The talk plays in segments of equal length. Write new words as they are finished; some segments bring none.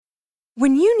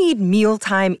When you need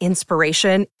mealtime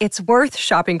inspiration, it's worth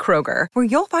shopping Kroger, where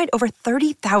you'll find over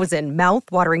 30,000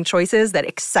 mouth-watering choices that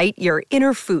excite your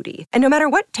inner foodie. And no matter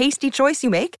what tasty choice you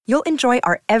make, you'll enjoy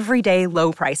our everyday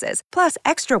low prices, plus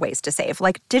extra ways to save,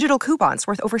 like digital coupons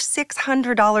worth over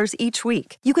 $600 each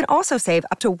week. You can also save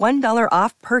up to $1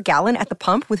 off per gallon at the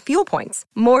pump with fuel points.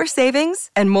 More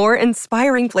savings and more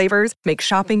inspiring flavors make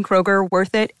shopping Kroger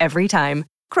worth it every time.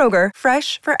 Kroger,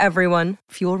 fresh for everyone.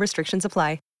 Fuel restrictions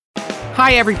apply.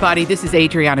 Hi, everybody. This is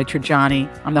Adriana Trajani.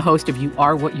 I'm the host of You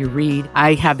Are What You Read.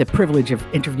 I have the privilege of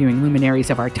interviewing luminaries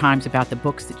of our times about the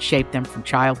books that shaped them from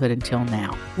childhood until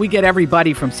now. We get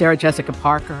everybody from Sarah Jessica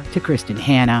Parker to Kristen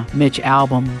Hanna, Mitch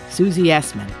Albom, Susie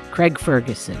Essman, Craig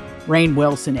Ferguson, Rainn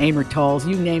Wilson, Amor Tolls,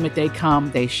 you name it, they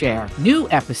come, they share. New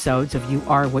episodes of You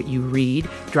Are What You Read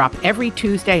drop every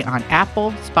Tuesday on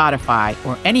Apple, Spotify,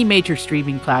 or any major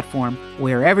streaming platform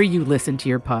wherever you listen to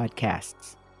your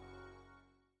podcasts.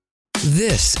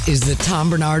 This is the Tom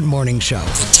Barnard Morning Show.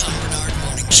 The Tom Barnard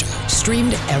Morning Show.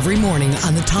 Streamed every morning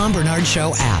on the Tom Barnard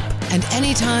Show app and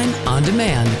anytime on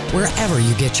demand wherever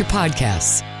you get your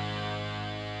podcasts.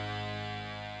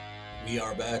 We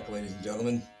are back, ladies and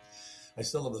gentlemen. I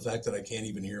still love the fact that I can't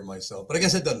even hear myself, but I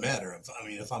guess it doesn't matter.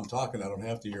 If I'm talking, I don't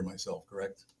have to hear myself,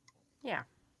 correct? Yeah.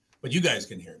 But you guys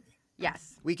can hear me.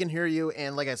 Yes. We can hear you,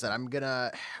 and like I said, I'm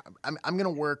gonna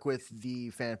work with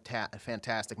the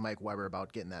fantastic Mike Weber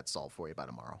about getting that solved for you by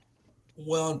tomorrow.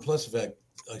 Well, and plus the fact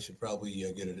I should probably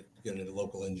get a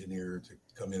local engineer to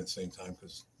come in at the same time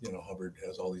because Hubbard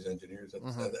has all these engineers.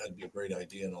 That'd be a great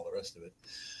idea and all the rest of it.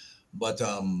 But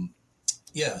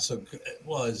yeah. So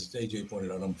as AJ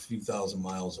pointed out, I'm a few thousand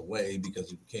miles away because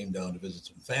he came down to visit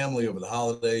some family over the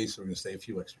holidays. So we're gonna stay a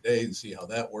few extra days and see how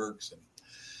that works. And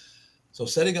so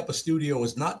setting up a studio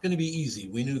was not going to be easy.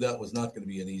 We knew that was not going to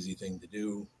be an easy thing to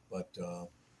do, but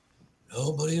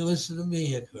nobody listened to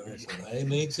me, of course. And I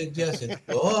made suggestions.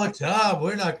 Oh, Tom,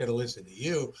 we're not going to listen to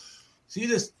you. See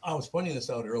this? I was pointing this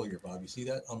out earlier, Bob. You see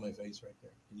that on my face right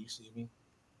there? Can you see me?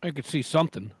 I could see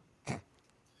something.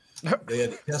 They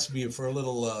had to test me for a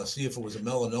little, see if it was a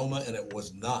melanoma, and it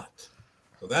was not.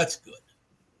 So that's good.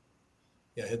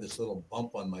 Yeah, I had this little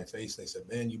bump on my face. They said,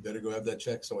 man, you better go have that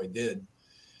checked. So I did.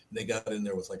 They got in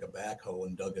there with like a backhoe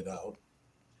and dug it out,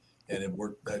 and it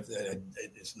worked.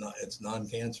 It's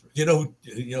non-cancerous. You know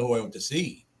who I went to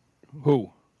see? Who?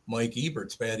 Mike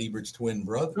Eberts, Pat Eberts' twin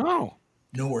brother. Oh,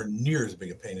 nowhere near as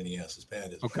big a pain in the ass as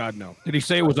Pat is. Oh God, no. Did he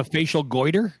say it was a facial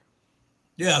goiter?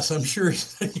 Yes, I'm sure.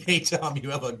 Hey, Tom, you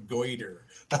have a goiter.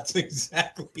 That's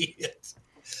exactly it.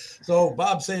 So,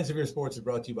 Bob Sansevier Sports is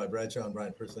brought to you by Bradshaw and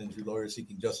Bryant Personal Injury Lawyers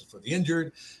seeking justice for the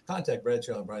injured. Contact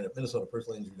Bradshaw and Bryant at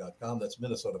MinnesotaPersonalInjury.com. That's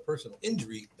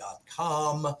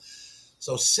MinnesotaPersonalInjury.com.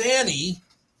 So, Sandy.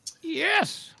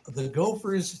 Yes. The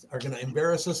Gophers are going to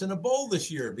embarrass us in a bowl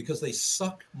this year because they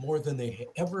suck more than they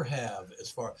ever have as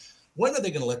far. When are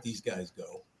they going to let these guys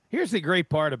go? Here's the great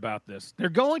part about this. They're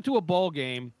going to a bowl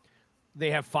game. They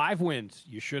have 5 wins.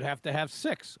 You should have to have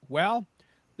 6. Well,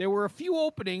 there were a few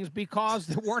openings because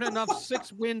there weren't enough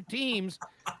 6-win teams,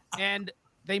 and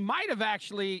they might have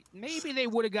actually, maybe they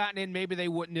would have gotten in, maybe they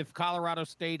wouldn't if Colorado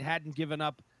State hadn't given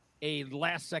up a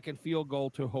last-second field goal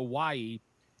to Hawaii.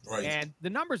 Right. And the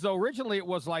numbers, though, originally it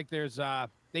was like they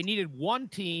needed one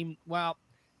team. Well,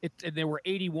 there were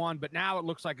 81, but now it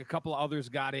looks like a couple of others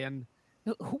got in.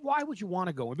 Why would you want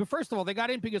to go in? But first of all, they got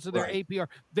in because of their APR.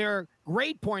 Their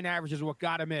grade point average is what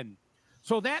got them in.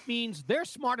 So that means they're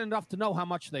smart enough to know how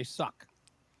much they suck.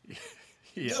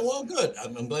 Yeah, well, good.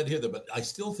 I'm glad to hear that. But I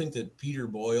still think that Peter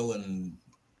Boyle and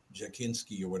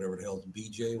Jakinski or whatever the hell is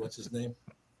BJ, what's his name?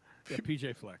 Yeah,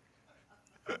 PJ Fleck.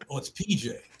 Oh, it's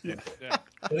PJ. Yeah. Okay. Yeah.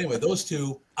 But anyway, those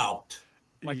two out.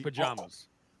 Like pajamas.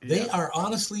 They are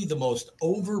honestly the most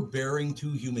overbearing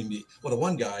two human beings. Well, the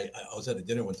one guy, I was at a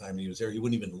dinner one time and he was there. He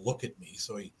wouldn't even look at me.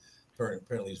 So he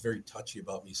apparently he's very touchy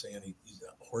about me saying he's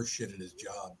a horse shit at his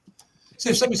job. See,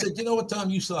 if somebody said, you know what,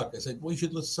 Tom, you suck. I said, well, you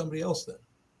should listen to somebody else then.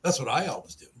 That's what I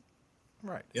always do.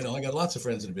 Right. I got lots of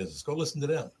friends in the business. Go listen to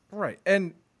them. Right.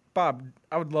 And Bob,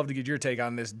 I would love to get your take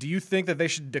on this. Do you think that they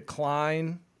should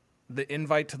decline the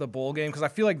invite to the bowl game? Because I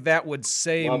feel like that would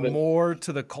say more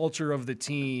to the culture of the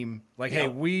team. Like, hey,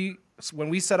 when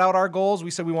we set out our goals, we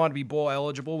said we wanted to be bowl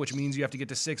eligible, which means you have to get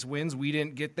to 6 wins. We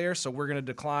didn't get there, so we're going to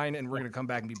decline, and we're going to come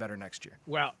back and be better next year.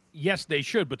 Well, yes, they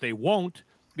should, but they won't.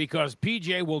 Because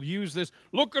PJ will use this.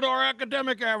 Look at our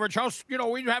academic average.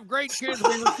 We have great kids.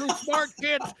 We recruit smart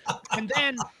kids. And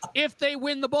then if they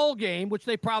win the bowl game, which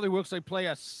they probably will, because they play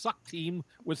a suck team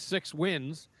with 6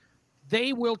 wins,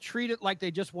 they will treat it like they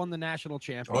just won the national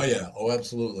championship. Oh, yeah. Oh,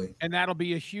 absolutely. And that'll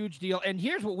be a huge deal. And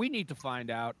here's what we need to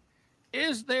find out.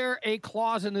 Is there a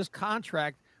clause in this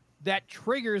contract that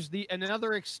triggers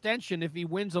another extension if he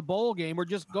wins a bowl game or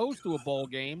just goes to a bowl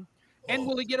game? And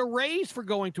will he get a raise for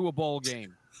going to a bowl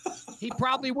game? He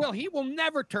probably will. He will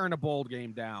never turn a bowl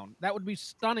game down. That would be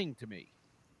stunning to me.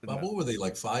 Bob, what were they,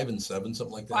 like 5-7, something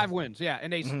like that? 5 wins, yeah.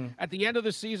 And they at the end of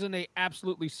the season, they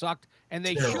absolutely sucked. And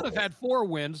they should have had 4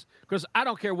 wins because I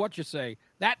don't care what you say.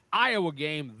 That Iowa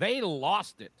game, they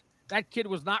lost it. That kid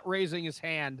was not raising his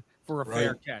hand for a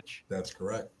fair catch. That's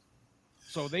correct.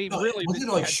 So they really wasn't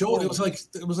it like shoulder? It was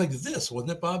like this,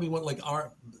 wasn't it, Bob? He went like arm.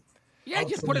 Yeah,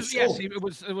 just put it. Yes, it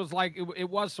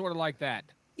was sort of like that.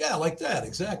 Yeah, like that,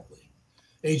 exactly.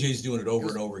 AJ's doing it over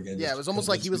and over again. Yeah, it was almost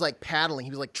like he was like paddling. He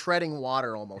was like treading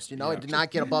water almost. You know, it did not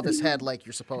get above his head like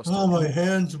you're supposed to. Oh, my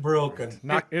hand's broken.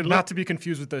 Not to be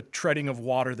confused with the treading of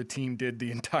water the team did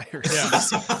the entire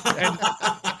season.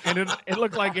 and it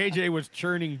looked like AJ was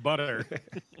churning butter.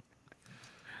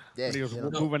 Yeah, he was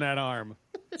moving that arm.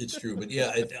 It's true, but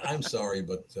yeah, I'm sorry,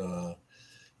 but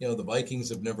the Vikings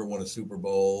have never won a Super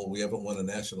Bowl. We haven't won a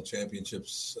national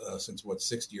championships since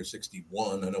 60 or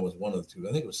 61. I know it was one of the two.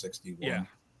 I think it was 61. Yeah.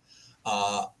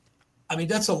 I mean,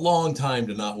 that's a long time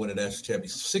to not win a national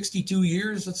championship. 62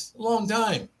 years, that's a long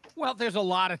time. Well, there's a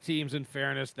lot of teams, in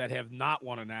fairness, that have not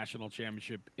won a national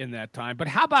championship in that time. But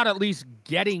how about at least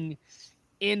getting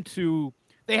into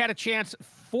 – they had a chance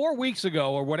 4 weeks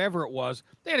ago or whatever it was.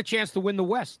 They had a chance to win the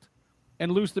West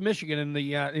and lose to Michigan in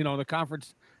the the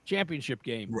conference championship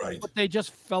game. Right. But they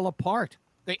just fell apart.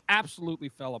 They absolutely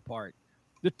fell apart.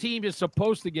 The team is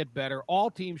supposed to get better.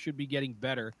 All teams should be getting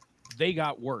better. They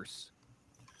got worse.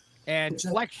 And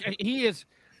he is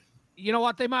 – you know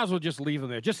what? They might as well just leave him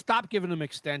there. Just stop giving him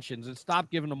extensions and stop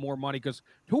giving him more money because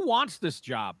who wants this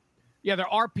job? Yeah, there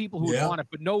are people who want it,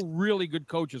 but no really good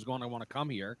coach is going to want to come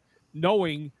here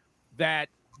knowing that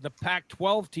the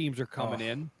Pac-12 teams are coming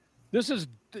in. This is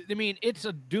 – I mean, it's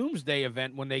a doomsday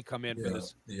event when they come in for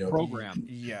this program.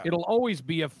 Yeah. It'll always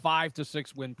be a 5 to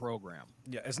 6 win program.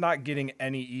 Yeah, it's not getting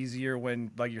any easier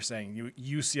when, like you're saying,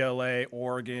 UCLA,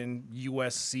 Oregon,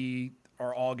 USC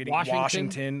are all getting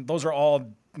Washington. Those are all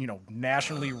 –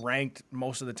 nationally ranked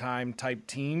most of the time type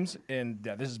teams. And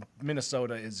yeah,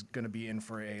 Minnesota is going to be in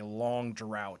for a long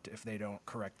drought if they don't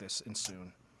correct this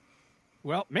soon.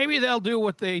 Well, maybe they'll do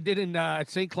what they did in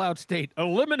St. Cloud State,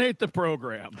 eliminate the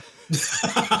program.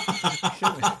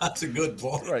 That's a good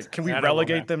point. Right. Can we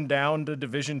relegate them down to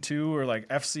Division II or like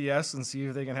FCS and see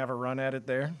if they can have a run at it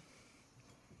there?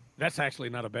 That's actually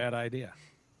not a bad idea.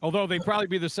 Although they'd probably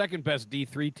be the second best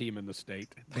D3 team in the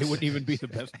state. They wouldn't even be the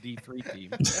best D3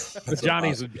 team. The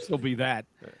Johnnies would still be that.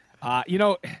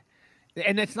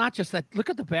 And it's not just that. Look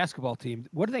at the basketball team.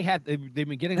 What do they have? They've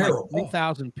been getting like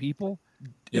 3,000 people.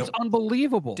 It's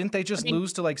unbelievable. Didn't they just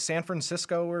lose to like San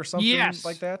Francisco or something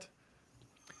like that?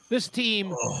 This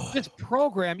team, this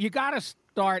program, you got to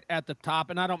start at the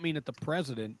top. And I don't mean at the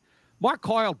president. Mark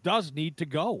Coyle does need to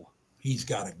go. He's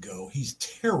got to go. He's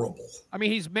terrible. I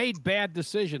mean, he's made bad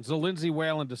decisions. The Lindsey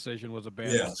Whalen decision was a bad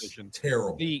decision.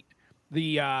 Terrible.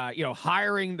 The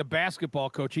hiring the basketball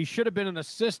coach. He should have been an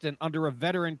assistant under a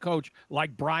veteran coach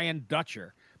like Brian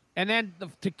Dutcher. And then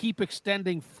to keep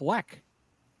extending Fleck.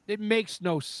 It makes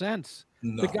no sense.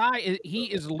 No. The guy, he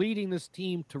is leading this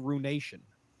team to ruination.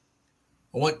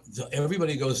 I want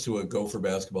everybody goes to a Gopher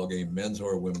basketball game, men's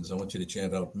or women's. I want you to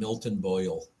chant out Milton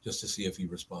Boyle just to see if he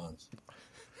responds.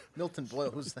 Milton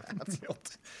Boyle, who's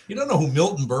that? You don't know who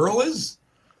Milton Berle is?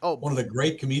 Oh, one of the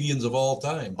great comedians of all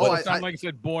time. It sounded like you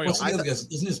said Boyle.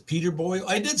 Isn't this Peter Boyle?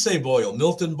 I did say Boyle,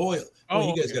 Milton Boyle.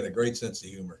 You guys got a great sense of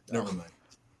humor. Never mind.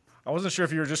 I wasn't sure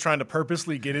if you were just trying to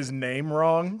purposely get his name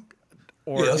wrong.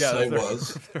 Yes, I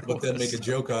was, but then make a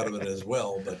joke out of it as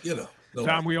well. But,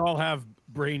 Tom, we all have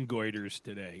brain goiters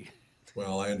today.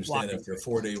 Well, I understand after a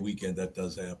 4-day weekend that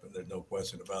does happen. There's no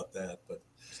question about that. But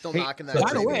still knocking that.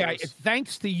 By the way,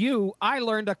 thanks to you, I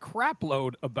learned a crap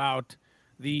load about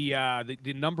the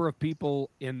number of people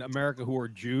in America who are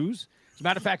Jews. As a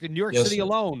matter of fact, in New York City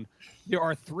alone, there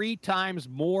are 3 times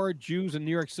more Jews in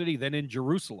New York City than in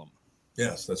Jerusalem.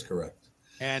 Yes, that's correct.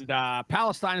 And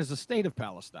Palestine is the state of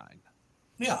Palestine.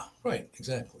 Yeah, right,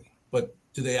 exactly. But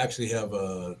do they actually have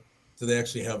a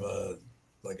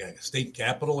state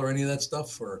capital or any of that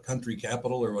stuff, or a country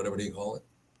capital or whatever they call it?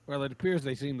 Well, it appears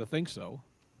they seem to think so.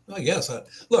 I guess.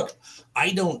 Look,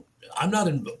 I'm not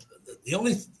in. The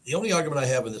only argument I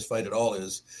have in this fight at all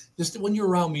is just when you're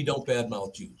around me, don't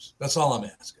badmouth Jews. That's all I'm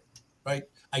asking, right?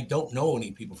 I don't know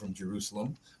any people from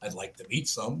Jerusalem. I'd like to meet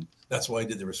some. That's why I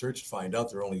did the research to find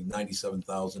out there are only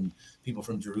 97,000 people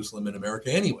from Jerusalem in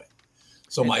America anyway.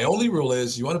 So my only rule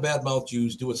is, you want to badmouth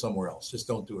Jews, do it somewhere else. Just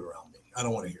don't do it around me. I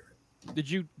don't want to hear it. Did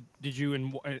you?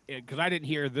 Because I didn't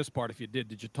hear this part. If you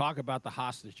did you talk about the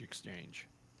hostage exchange?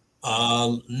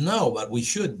 No, but we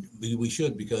should. We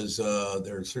should, because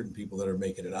there are certain people that are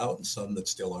making it out and some that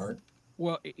still aren't.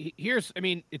 Well,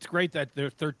 it's great that there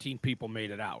 13 people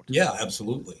made it out. Yeah,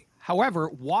 absolutely. However,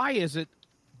 why is it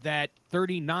that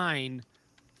 39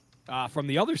 from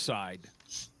the other side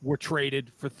were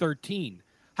traded for 13?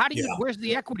 Where's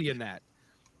the equity in that?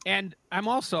 And I'm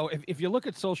also, if you look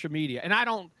at social media, and I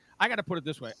got to put it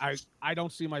this way. I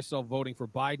don't see myself voting for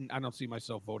Biden. I don't see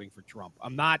myself voting for Trump.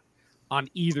 I'm not on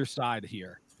either side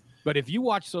here. But if you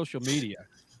watch social media,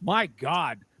 my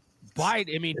God,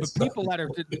 Biden, but people that are,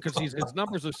 because his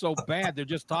numbers are so bad, they're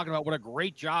just talking about what a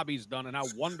great job he's done and how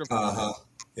wonderful.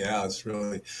 Yeah, it's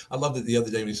really, I loved it the other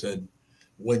day when he said,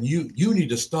 when you need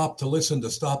to stop to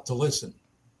listen.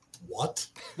 What?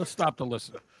 Let's stop to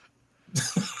listen.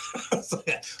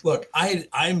 Look,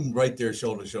 I'm right there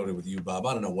shoulder to shoulder with you, Bob.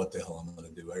 I don't know what the hell I'm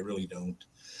going to do. I really don't.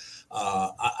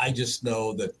 I just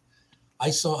know that I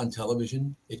saw on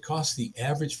television, it costs the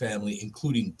average family,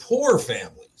 including poor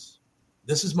families,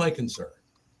 this is my concern,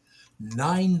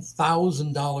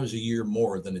 $9,000 a year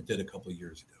more than it did a couple of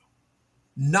years ago.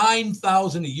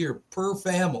 $9,000 a year per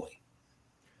family.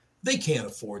 They can't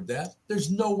afford that.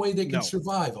 There's no way they can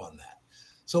survive on that.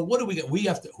 So what do we get? We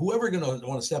have to, whoever going to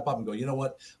want to step up and go, you know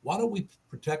what? Why don't we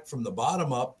protect from the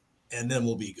bottom up, and then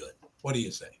we'll be good? What do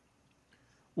you say?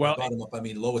 Well, bottom up, I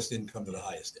mean lowest income to the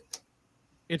highest income.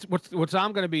 It's what's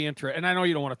I'm going to be interested, and I know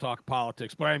you don't want to talk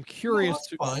politics, but I'm curious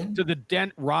to the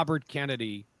dent Robert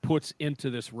Kennedy puts into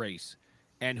this race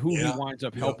and who he winds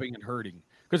up helping and hurting.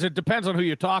 Because it depends on who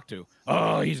you talk to.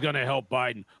 Oh, he's going to help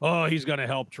Biden. Oh, he's going to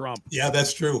help Trump. Yeah,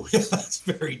 that's true. That's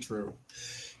very true.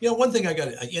 You know, one thing I got,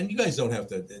 and you guys don't have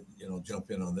to,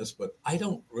 jump in on this, but I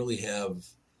don't really have,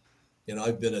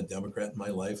 I've been a Democrat in my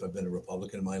life. I've been a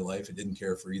Republican in my life. I didn't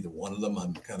care for either one of them.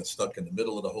 I'm kind of stuck in the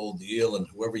middle of the whole deal. And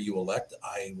whoever you elect,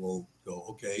 I will go,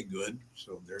 okay, good.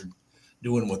 So they're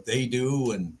doing what they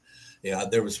do. And yeah,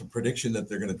 there was a prediction that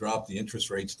they're going to drop the interest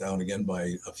rates down again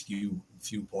by a few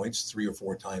points, 3 or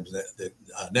 4 times that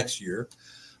next year.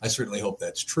 I certainly hope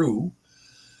that's true.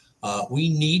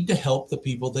 We need to help the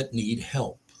people that need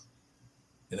help.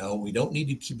 We don't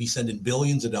need to be sending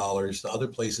billions of dollars to other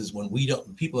places when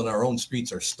people in our own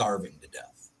streets are starving to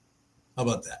death. How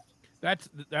about that? That's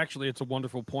actually, it's a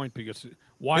wonderful point, because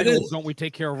why don't we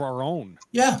take care of our own?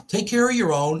 Yeah, take care of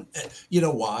your own. You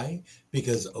know why?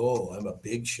 Because, I'm a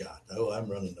big shot. I'm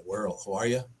running the world. Who are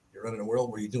you? You're running the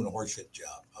world? Where you're doing a horseshit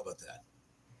job. How about that?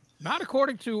 Not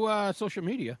according to social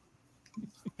media.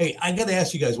 Hey, I got to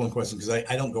ask you guys one question, because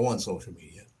I don't go on social media.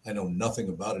 I know nothing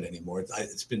about it anymore.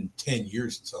 It's been 10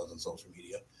 years since I was on social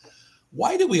media.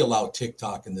 Why do we allow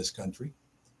TikTok in this country?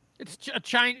 It's a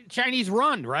Chinese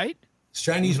run, right? It's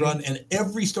Chinese run, and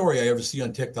every story I ever see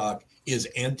on TikTok is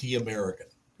anti-American.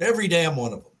 Every damn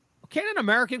one of them. Can an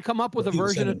American come up with a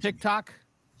version of TikTok?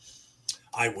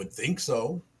 I would think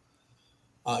so.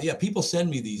 People send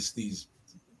me these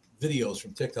videos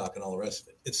from TikTok and all the rest of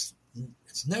it. It's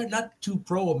not too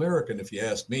pro-American, if you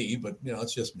ask me, but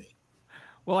it's just me.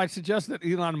 Well, I suggest that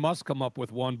Elon Musk come up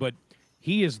with one, but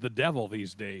he is the devil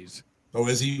these days. Oh,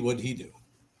 is he? What did he do?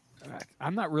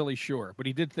 I'm not really sure, but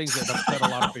he did things that upset a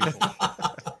lot of people.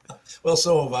 Well,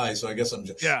 so have I. So I guess I'm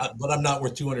just. Yeah. But I'm not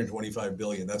worth $225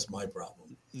 billion. That's my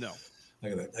problem. No. I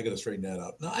gotta straighten that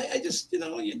out. No, I just,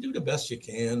 you do the best you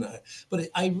can. But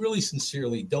I really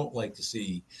sincerely don't like to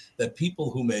see that people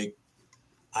who make,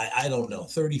 I don't know,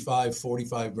 35,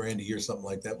 45 grand a year, something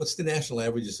like that. What's the national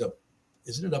average? Is up?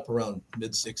 Isn't it up around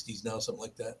mid-60s now, something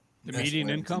like that? The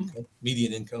median income?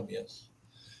 Median income, yes.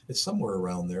 It's somewhere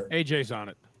around there. AJ's on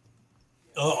it.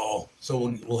 Uh-oh. So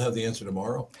we'll have the answer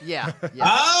tomorrow? Yeah.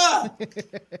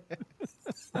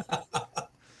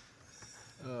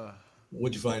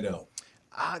 What'd you find out?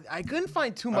 I couldn't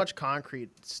find too much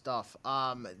concrete stuff.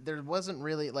 There wasn't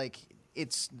really,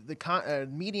 it's the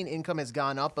median income has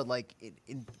gone up, but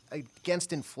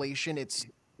against inflation, it's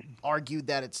argued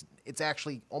that it's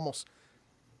actually almost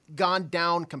gone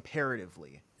down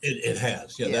comparatively. It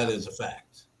has. Yeah, that is a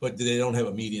fact. But they don't have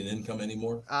a median income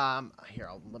anymore? Here,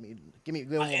 give me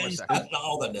one more second. Not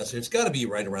all that necessary. It's got to be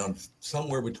right around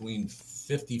somewhere between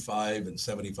 55 and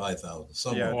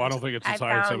 75,000. Yeah, I don't think it's as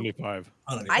high as 75.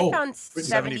 I found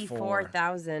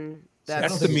 74,000.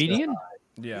 That's the median?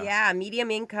 Yeah. Yeah,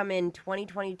 median income in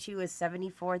 2022 is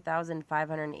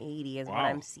 74,580 is what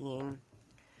I'm seeing.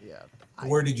 Yeah.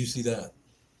 Where did you see that?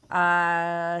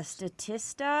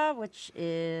 Statista, which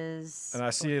is, and I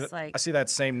see that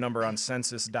same number on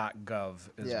census.gov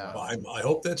as well. I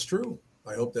hope that's true.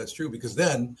 Because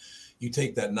then you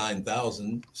take that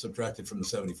 9,000 subtracted from the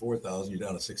 74,000, you're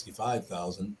down to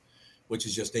 65,000, which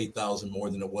is just 8,000 more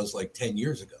than it was 10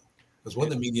 years ago. Because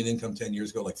wasn't the median income 10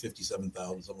 years ago like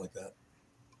 57,000, something like that?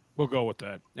 We'll go with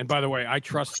that. And by the way, I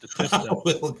trust Statista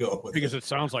We'll go with because it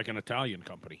sounds like an Italian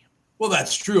company. Well,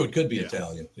 that's true. It could be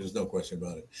Italian. There's no question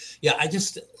about it. Yeah,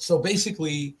 so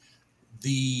basically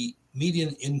the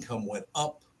median income went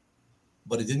up,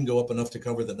 but it didn't go up enough to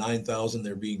cover the $9,000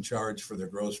 they're being charged for their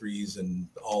groceries and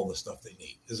all the stuff they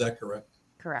need. Is that correct?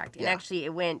 Correct. And actually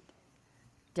it went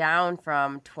down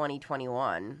from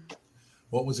 2021.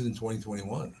 What was it in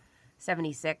 2021?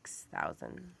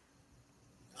 76,000.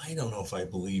 I don't know if I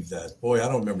believe that. Boy, I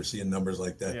don't remember seeing numbers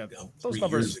like that. Yeah, those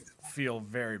numbers feel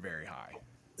very, very high.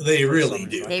 They really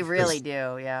do. They really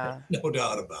do, yeah. No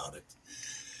doubt about it.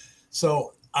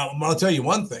 So I'll tell you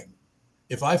one thing.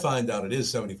 If I find out it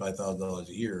is $75,000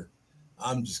 a year,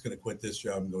 I'm just going to quit this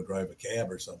job and go drive a cab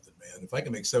or something, man. If I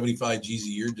can make 75 G's a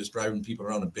year just driving people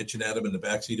around and bitching at them in the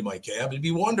backseat of my cab, it'd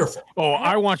be wonderful. Oh,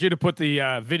 I want you to put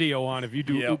the video on if you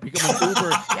do become an Uber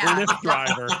or Lyft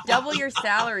driver. Double your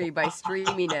salary by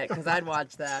streaming it, because I'd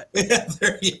watch that. Yeah,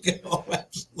 there you go.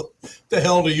 Absolutely. The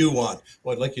hell do you want?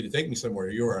 Well, I'd like you to take me somewhere.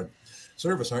 You're on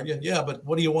service, aren't you? Yeah, but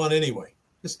what do you want anyway?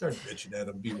 Just start bitching at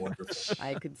them. Be wonderful.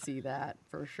 I could see that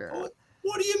for sure.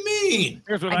 What do you mean?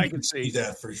 Here's what I can see.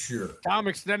 That for sure. Tom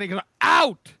extending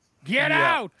out. Get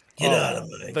out. Get out of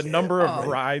my The cab. number of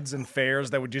rides and fares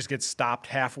that would just get stopped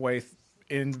halfway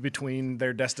in between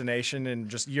their destination and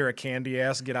just, you're a candy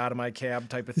ass, get out of my cab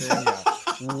type of thing.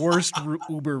 Yeah. Worst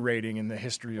Uber rating in the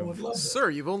history of. Sir,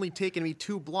 you've only taken me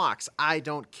 2 blocks. I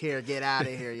don't care. Get out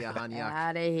of here, you honyak.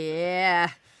 Out of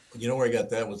here. You know where I got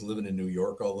that was living in New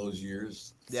York all those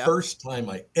years. Yeah. First time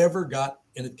I ever got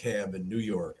in a cab in New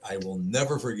York. I will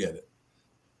never forget it.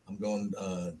 I'm going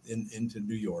into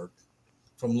New York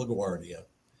from LaGuardia.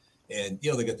 And,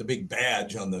 they got the big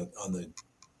badge on the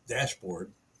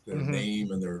dashboard, their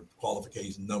name and their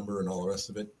qualification number and all the rest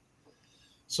of it.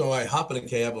 So I hop in a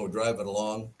cab and we're driving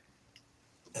along.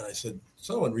 And I said,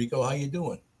 so, Enrico, how you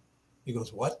doing? He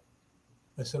goes, what?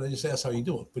 I said, I just asked how you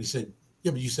doing. But he said,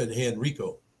 yeah, but you said, hey,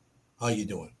 Enrico, how you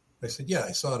doing? I said, yeah,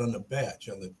 I saw it on the badge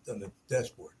on the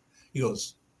dashboard. He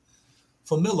goes,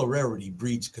 familiarity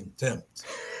breeds contempt.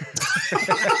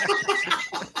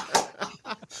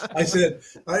 I said,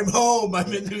 I'm home.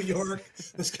 I'm in New York.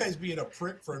 This guy's being a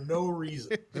prick for no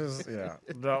reason.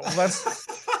 No, that's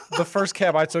the first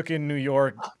cab I took in New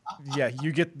York. Yeah,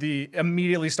 you get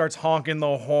immediately starts honking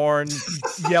the horn,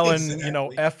 yelling,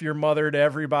 Exactly. F your mother to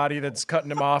everybody that's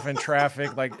cutting him off in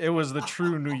traffic. Like, it was the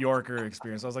true New Yorker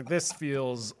experience. I was like, this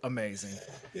feels amazing.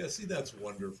 Yeah, see, that's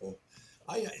wonderful.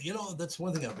 That's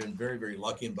one thing I've been very, very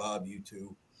lucky, and Bob, you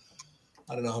too.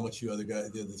 I don't know how much you other guys,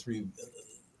 the three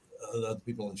other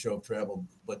people on the show have traveled,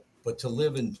 but to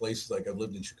live in places like I've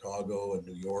lived in Chicago and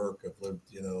New York, I've lived,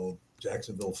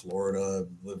 Jacksonville, Florida,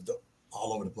 I've lived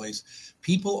all over the place.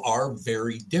 People are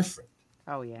very different.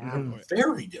 Oh, yeah.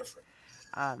 Very different.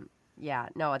 Yeah,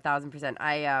 no, 1,000%.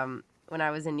 I when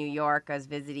I was in New York, I was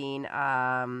visiting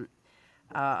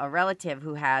a relative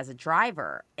who has a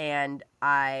driver, and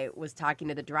I was talking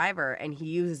to the driver, and he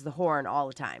uses the horn all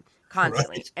the time,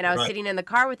 constantly. Right, and I was sitting in the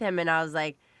car with him, and I was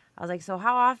like, so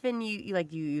how often you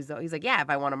use the? He's like, yeah, if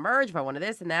I want to merge, if I want to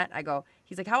this and that.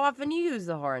 He's like, how often you use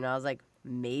the horn? And I was like,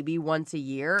 maybe once a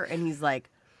year. And he's like,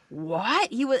 what?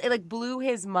 It blew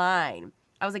his mind.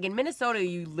 I was like, in Minnesota,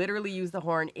 you literally use the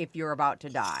horn if you're about to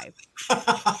die.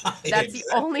 That's the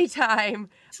only time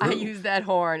I use that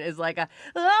horn is like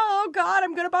oh God,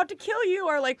 I'm about to kill you,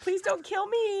 or like, please don't kill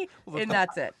me. And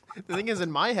that's it. The thing is, in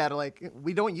my head,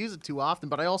 we don't use it too often,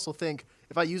 but I also think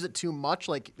if I use it too much,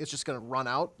 it's just going to run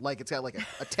out. Like, it's got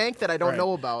a tank that I don't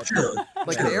know about,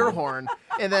 like an air horn.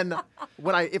 And then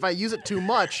if I use it too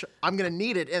much, I'm going to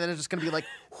need it. And then it's just going to be like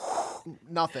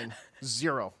nothing,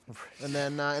 zero. And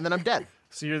then I'm dead.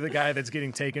 So you're the guy that's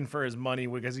getting taken for his money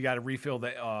because you got to refill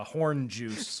the horn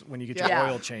juice when you get your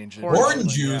oil changes. Horn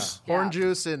juice? Yeah. Horn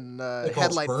juice and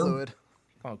headlight fluid.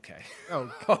 Okay.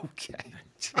 Oh, okay.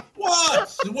 What?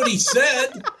 That's what he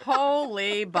said.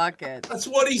 Holy bucket. That's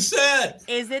what he said.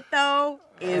 Is it though?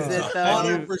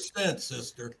 100%,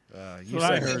 sister. I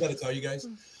got to tell you guys,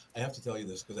 I have to tell you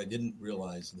this because I didn't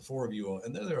realize the four of you,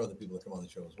 and there are other people that come on the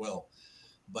show as well.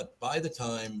 But by the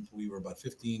time we were about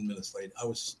 15 minutes late, I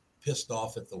was pissed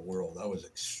off at the world. I was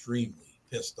extremely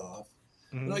pissed off.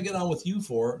 And I get on with you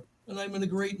four, and I'm in a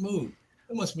great mood.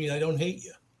 That must mean I don't hate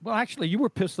you. Well, actually, you were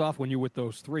pissed off when you were with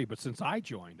those three, but since I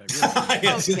joined, I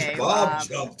really since Bob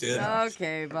jumped in.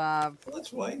 Okay, Bob. Well,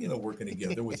 that's why, working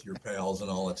together with your pals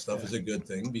and all that stuff is a good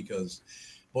thing because,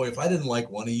 boy, if I didn't like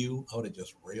one of you, I would have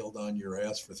just railed on your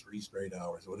ass for 3 straight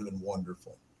hours. It would have been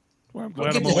wonderful. Well, I'm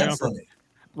glad I'm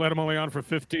Let him only on for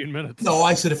 15 minutes. No,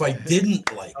 I said if I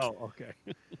didn't like. Oh, okay.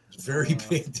 It's a very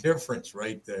big difference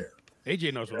right there.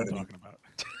 AJ knows what I'm talking about.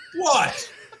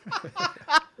 What?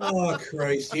 Oh,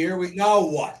 Christ. Here we now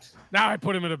what? Now I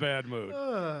put him in a bad mood.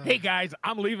 Hey, guys,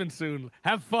 I'm leaving soon.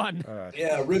 Have fun.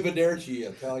 Yeah, arrivederci,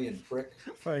 Italian prick.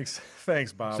 Thanks,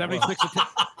 Bob.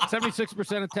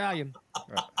 76% Italian.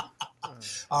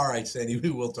 All right, Sandy, we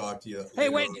will talk to you. Hey,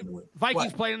 wait. Vikings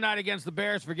What? play tonight against the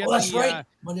Bears. Forget That's the right.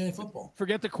 Monday Night Football.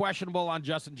 Forget the questionable on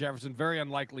Justin Jefferson. Very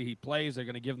unlikely he plays. They're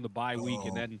going to give him the bye week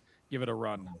and then give it a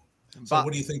run. So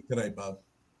what do you think tonight, Bob?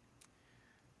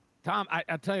 Tom,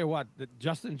 I tell you what, that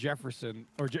Justin Jefferson,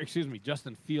 or excuse me,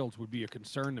 Justin Fields would be a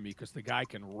concern to me because the guy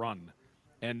can run.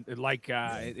 And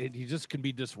he just can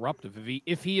be disruptive.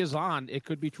 If he is on, it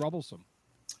could be troublesome.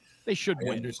 They should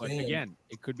win, but again,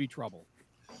 it could be trouble.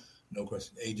 No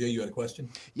question. AJ, you had a question?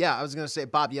 Yeah, I was going to say,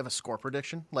 Bob, you have a score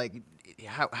prediction? Like,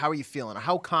 how are you feeling?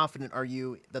 How confident are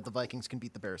you that the Vikings can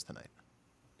beat the Bears tonight?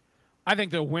 I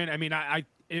think they'll win. I mean,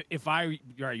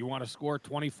 you want to score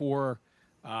 24-10.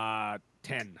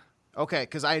 Okay,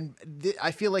 because I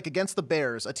feel like against the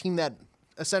Bears, a team that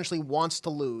essentially wants to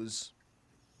lose,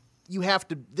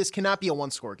 this cannot be a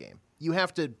one-score game. You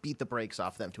have to beat the brakes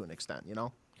off them to an extent, you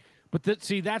know? But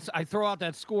I throw out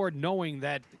that score knowing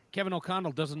that Kevin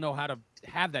O'Connell doesn't know how to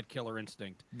have that killer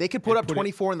instinct. They could put up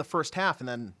 24 in the first half, and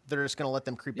then they're just going to let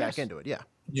them creep back into it. Yeah.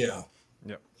 Yeah.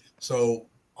 Yep. So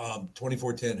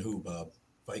 24-10 who, Bob?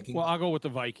 Vikings? Well, I'll go with the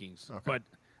Vikings. Okay. But,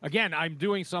 again, I'm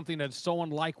doing something that's so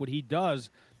unlike what he does.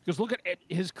 Because look at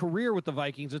his career with the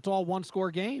Vikings. It's all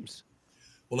one-score games.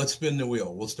 Well, let's spin the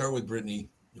wheel. We'll start with Brittany.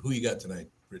 Who you got tonight,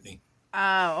 Brittany?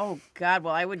 Oh, God.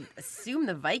 Well, I would assume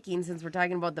the Vikings since we're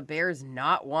talking about the Bears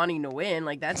not wanting to win.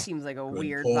 Like, that seems like a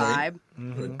weird vibe.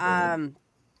 Mm-hmm.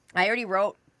 I already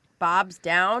wrote Bob's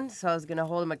down, so I was going to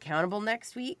hold him accountable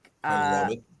next week. I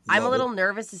love it. I'm a little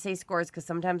nervous to say scores because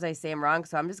sometimes I say them wrong,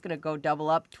 so I'm just going to go double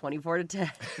up 24-10.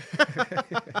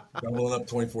 Doubling up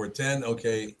 24-10.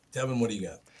 Okay. Tevin, what do you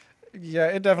got? Yeah,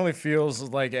 it definitely feels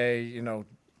like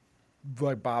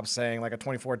like Bob's saying, like a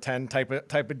 24-10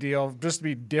 type of deal. Just to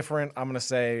be different, I'm going to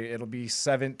say it'll be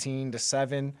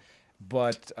 17-7.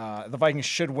 But the Vikings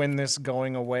should win this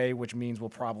going away, which means we'll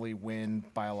probably win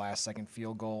by a last-second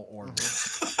field goal or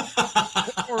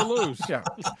lose. Yeah.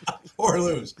 Or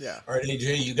lose. Yeah. All right,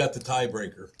 AJ, you got the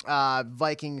tiebreaker.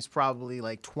 Vikings probably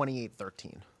like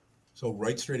 28-13. So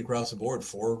right straight across the board,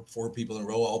 four people in a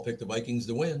row all picked the Vikings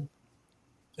to win.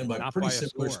 And by pretty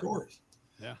similar scores.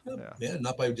 Yeah,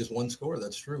 not by just one score.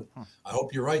 That's true. I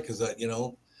hope you're right because,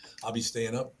 I'll be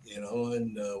staying up,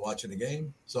 and watching the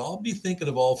game. So I'll be thinking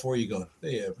of all four of you going,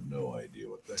 they have no idea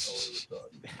what the hell they were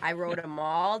talking about. I wrote them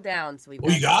all down. So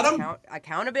you got them?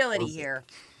 Accountability here.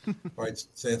 All right,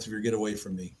 Sansevier, get away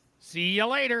from me. See you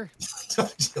later.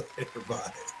 Talk to you later.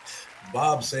 Bye.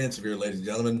 Bob Sansevier, ladies and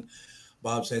gentlemen.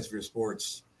 Bob Sansevier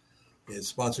Sports is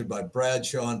sponsored by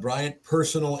Bradshaw and Bryant,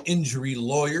 personal injury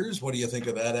lawyers. What do you think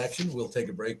of that action? We'll take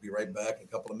a break. Be right back in a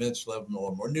couple of minutes. We'll have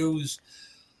more news.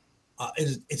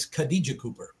 It's Khadijah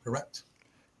Cooper, correct?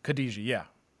 Khadijah, yeah.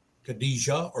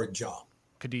 Khadijah or Ja?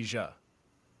 Khadijah.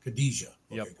 Khadijah.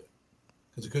 Okay, Yep. good.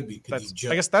 Because it could be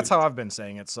Khadijah. I guess that's how I've been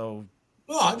saying it. So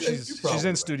she's in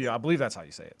right. studio. I believe that's how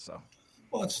you say it. So.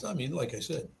 Well, like I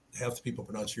said, half the people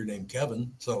pronounce your name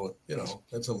Kevin. So,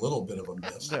 that's a little bit of a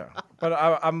miss. Yeah. But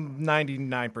I'm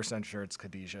 99% sure it's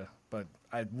Khadijah. But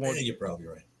I won't. Yeah, you're probably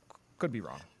right. Could be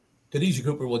wrong. Khadijah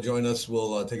Cooper will join us.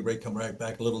 We'll take a break, come right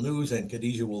back, a little news, and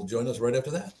Khadijah will join us right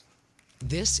after that.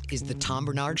 This is the Tom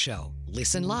Barnard Show.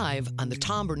 Listen live on the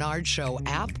Tom Barnard Show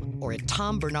app or at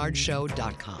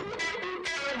tombernardshow.com.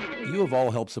 You have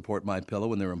all helped support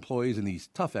MyPillow and their employees in these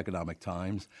tough economic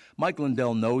times. Mike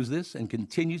Lindell knows this and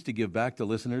continues to give back to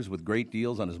listeners with great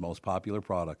deals on his most popular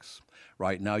products.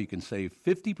 Right now, you can save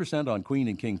 50% on Queen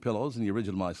and King pillows and the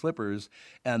original My Slippers,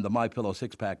 and the MyPillow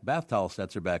 6-pack bath towel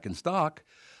sets are back in stock.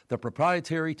 The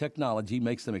proprietary technology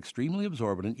makes them extremely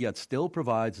absorbent, yet still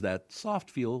provides that soft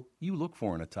feel you look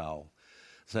for in a towel.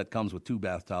 The set comes with 2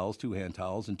 bath towels, 2 hand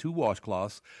towels, and 2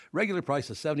 washcloths. Regular price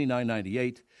is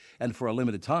 $79.98, and for a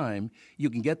limited time, you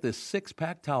can get this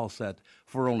 6-pack towel set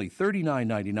for only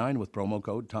 $39.99 with promo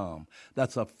code TOM.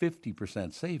 That's a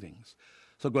 50% savings.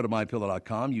 So go to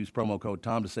MyPillow.com, use promo code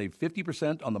TOM to save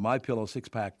 50% on the MyPillow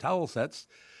 6-pack towel sets.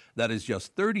 That is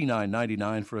just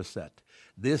 $39.99 for a set.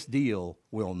 This deal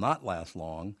will not last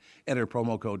long. Enter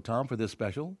promo code Tom for this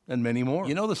special and many more.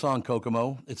 You know the song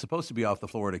Kokomo? It's supposed to be off the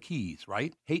Florida Keys,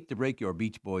 right? Hate to break your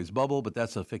Beach Boys bubble, but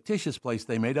that's a fictitious place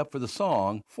they made up for the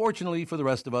song. Fortunately for the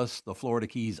rest of us, the Florida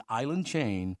Keys island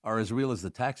chain are as real as the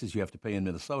taxes you have to pay in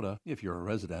Minnesota if you're a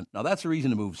resident. Now that's a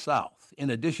reason to move south.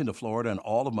 In addition to Florida and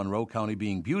all of Monroe County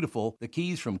being beautiful, the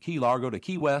Keys from Key Largo to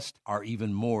Key West are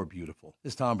even more beautiful.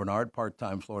 This is Tom Barnard,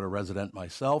 part-time Florida resident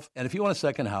myself, and if you want a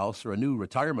second house or a new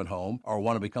retirement home or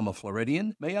want to become a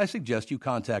Floridian, may I suggest you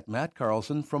contact Matt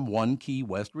Carlson from One Key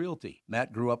West Realty.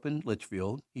 Matt grew up in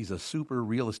Litchfield. He's a super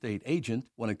real estate agent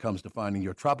when it comes to finding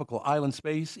your tropical island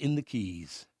space in the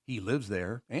Keys. He lives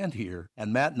there and here,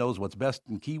 and Matt knows what's best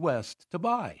in Key West to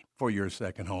buy for your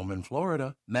second home in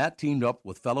Florida. Matt teamed up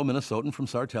with fellow Minnesotan from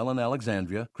Sartell and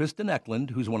Alexandria, Kristen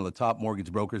Eklund, who's one of the top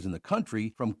mortgage brokers in the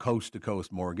country from Coast to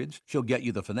Coast Mortgage. She'll get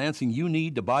you the financing you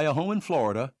need to buy a home in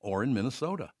Florida or in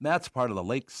Minnesota. Matt's part of the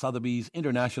Lake Sotheby's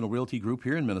International Realty Group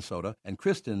here in Minnesota, and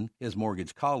Kristen, his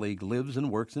mortgage colleague, lives and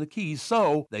works in the Keys,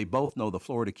 so they both know the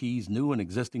Florida Keys' new and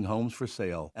existing homes for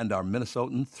sale and are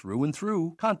Minnesotan through and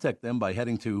through. Contact them by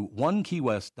heading to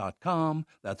onekeywest.com.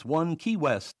 That's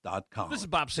onekeywest.com. This is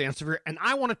Bob Sansevier, and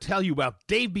I want to tell you about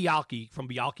Dave Bialke from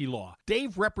Bialke Law.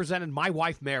 Dave represented my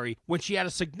wife, Mary, when she had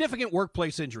a significant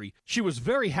workplace injury. She was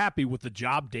very happy with the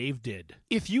job Dave did.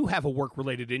 If you have a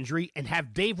work-related injury and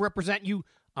have Dave represent you,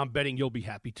 I'm betting you'll be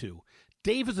happy too.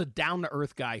 Dave is a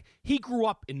down-to-earth guy. He grew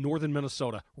up in northern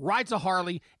Minnesota, rides a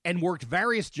Harley, and worked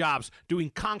various jobs doing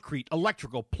concrete,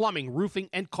 electrical, plumbing, roofing,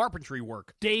 and carpentry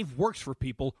work. Dave works for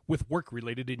people with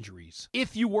work-related injuries.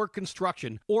 If you work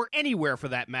construction, or anywhere for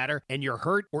that matter, and you're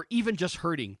hurt or even just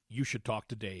hurting, you should talk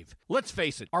to Dave. Let's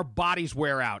face it, our bodies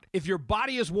wear out. If your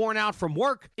body is worn out from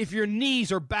work, if your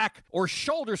knees or back or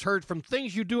shoulders hurt from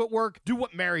things you do at work, do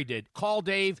what Mary did. Call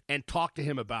Dave and talk to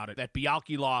him about it at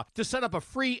Bialke Law to set up a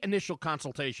free initial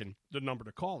consultation. The number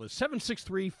to call is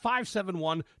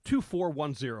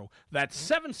 763-571-2410.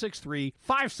 That's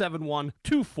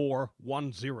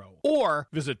 763-571-2410. Or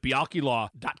visit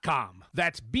bialkelaw.com.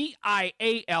 That's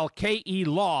BIALKE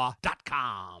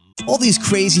law.com. All these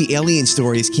crazy alien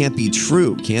stories can't be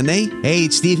true, can they? Hey,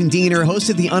 it's Stephen Diener, host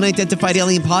of the Unidentified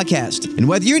Alien Podcast. And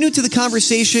whether you're new to the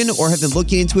conversation or have been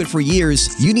looking into it for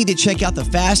years, you need to check out the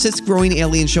fastest growing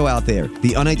alien show out there,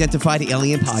 the Unidentified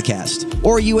Alien Podcast,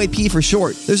 or UAP for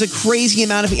short. There's a crazy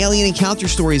amount of alien encounter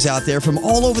stories out there from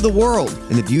all over the world.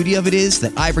 And the beauty of it is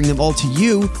that I bring them all to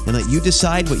you and let you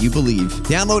decide what you believe.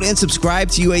 Download and subscribe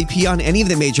to UAP on any of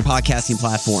the major podcasting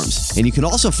platforms. And you can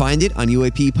also find it on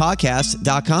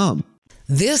UAPpodcast.com.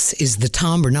 This is the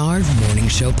Tom Barnard Morning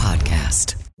Show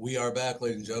podcast. We are back,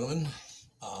 ladies and gentlemen.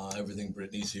 Everything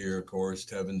Brittany's here, of course.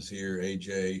 Tevin's here,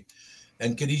 AJ,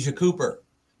 and Khadijah Cooper.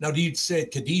 Now, do you say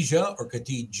Khadijah or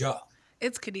Khadijah?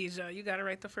 It's Khadijah. You got it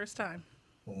right the first time.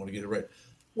 I want to get it right.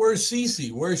 Where's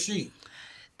Cece? Where's she?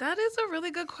 That is a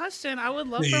really good question. I would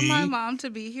love for my mom to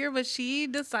be here, but she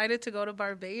decided to go to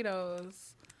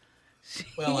Barbados.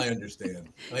 Well, I understand.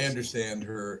 I understand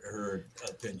her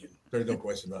opinion. There's no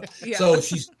question about it. Yeah. So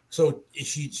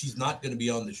she's not going to be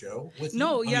on the show with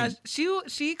No, you? yeah,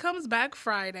 she comes back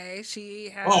Friday. She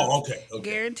has okay.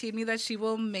 guaranteed me that she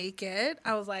will make it.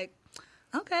 I was like,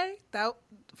 okay, that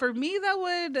for me that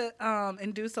would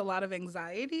induce a lot of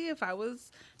anxiety if I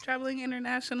was traveling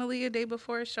internationally a day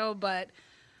before a show. But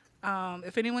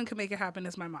if anyone can make it happen,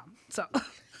 it's my mom. So.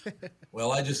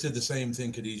 Well, I just did the same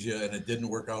thing, Khadijah, and it didn't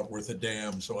work out worth a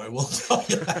damn, so I will tell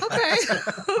you.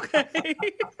 Okay.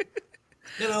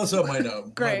 You know, so might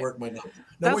work, might not.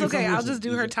 Now, that's okay. I'll just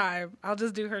do her time. I'll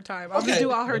just do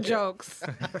all her jokes.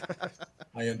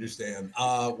 I understand.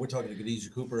 We're talking to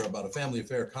Khadijah Cooper about a family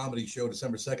affair comedy show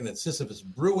December 2nd at Sisyphus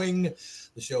Brewing.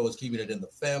 The show is keeping it in the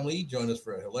family. Join us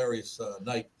for a hilarious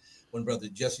night when brother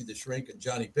Jesse the Shrink and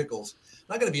Johnny Pickles.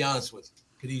 I'm going to be honest with you,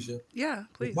 Khadijah. Yeah,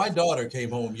 please. My daughter came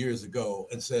home years ago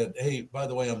and said, hey, by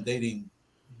the way, I'm dating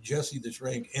Jesse the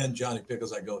Shrink and Johnny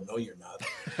Pickles. I go, no, you're not.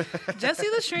 Jesse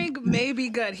the Shrink may be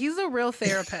good. He's a real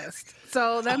therapist.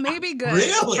 So that may be good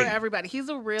for everybody. He's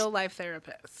a real life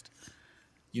therapist.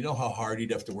 You know how hard he'd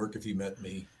have to work if he met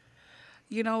me?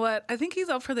 You know what? I think he's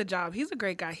up for the job. He's a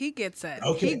great guy. He gets it.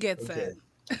 Okay, he gets it.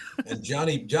 And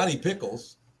Johnny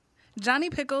Pickles. Johnny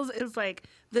Pickles is like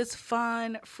this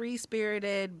fun,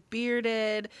 free-spirited,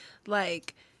 bearded,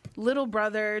 like little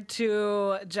brother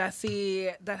to Jesse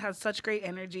that has such great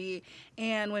energy.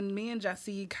 And when me and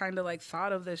Jesse kind of like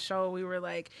thought of this show, we were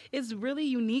like, it's really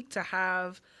unique to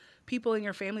have people in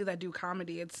your family that do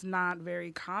comedy. It's not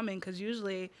very common because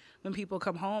usually when people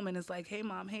come home and it's like, hey,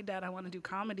 mom, hey, dad, I want to do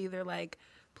comedy, they're like,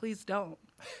 please don't.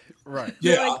 Right.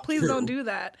 Yeah. Like, please don't do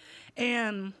that.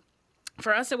 And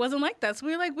for us, it wasn't like that. So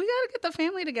we were like, we got to get the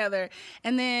family together.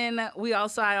 And then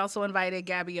I also invited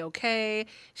Gabby O'Kay.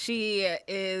 She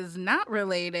is not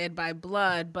related by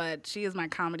blood, but she is my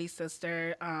comedy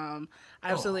sister. I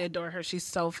absolutely adore her. She's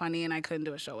so funny, and I couldn't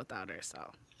do a show without her.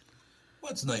 So,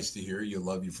 well, it's nice to hear you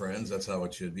love your friends. That's how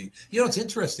it should be. You know, it's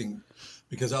interesting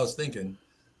because I was thinking,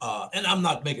 and I'm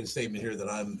not making a statement here that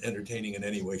I'm entertaining in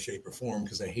any way, shape, or form,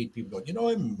 because I hate people going,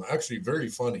 I'm actually very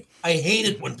funny. I hate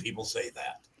it when people say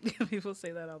that. Yeah, people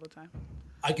say that all the time.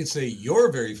 I could say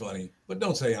you're very funny, but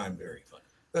don't say I'm very funny.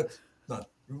 That's not,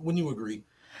 wouldn't you agree?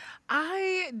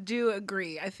 I do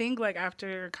agree. I think like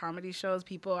after comedy shows,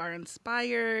 people are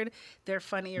inspired. They're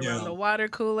funny around the water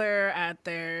cooler, at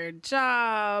their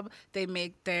job. They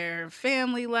make their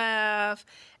family laugh.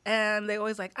 And they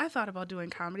always like, I thought about doing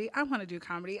comedy. I want to do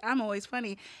comedy. I'm always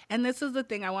funny. And this is the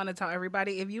thing I want to tell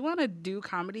everybody. If you want to do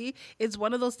comedy, it's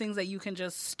one of those things that you can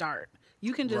just start.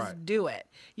 You can just do it.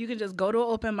 You can just go to an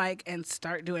open mic and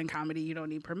start doing comedy. You don't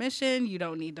need permission. You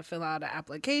don't need to fill out an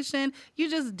application. You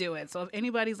just do it. So if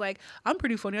anybody's like, I'm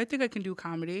pretty funny, I think I can do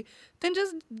comedy, then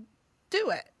just do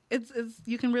it. It's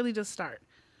you can really just start.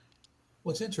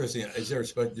 What's interesting is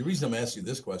the reason I'm asking you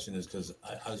this question is because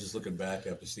I was just looking back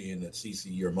after seeing that Cece,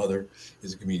 your mother,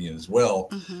 is a comedian as well.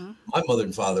 Mm-hmm. My mother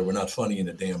and father were not funny in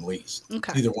the damn least.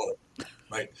 Okay. Either one of them.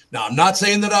 Right? Now, I'm not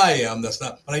saying that I am. That's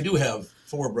not. But I do have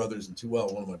 4 brothers and 2.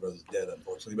 Well, one of my brothers is dead,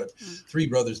 unfortunately, but 3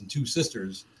 brothers and 2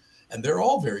 sisters, and they're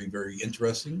all very, very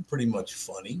interesting. Pretty much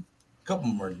funny. A couple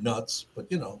of them are nuts,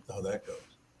 but you know how that goes.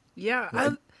 Yeah,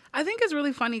 right? I think it's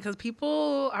really funny because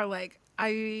people are like,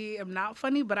 I am not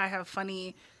funny, but I have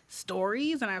funny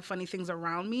stories and I have funny things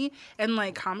around me. And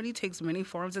like comedy takes many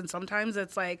forms. And sometimes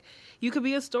it's like you could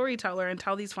be a storyteller and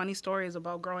tell these funny stories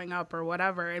about growing up or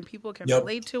whatever. And people can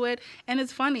relate to it. And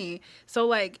it's funny. So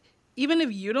like, even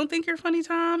if you don't think you're funny,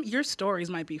 Tom, your stories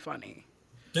might be funny.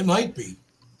 It might be.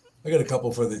 I got a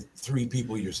couple for the 3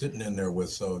 people you're sitting in there with.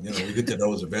 So, we get to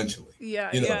those eventually. Yeah.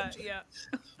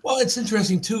 Well, it's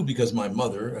interesting, too, because my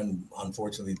mother, and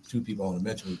unfortunately, 2 people I want to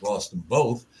mention, we've lost them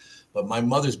both, but my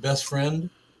mother's best friend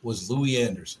was Louis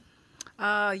Anderson.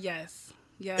 Yes.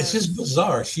 It's just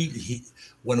bizarre.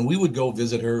 When we would go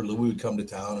visit her, Louis would come to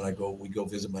town, and we'd go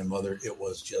visit my mother. It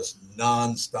was just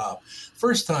nonstop.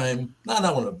 First time, one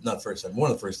of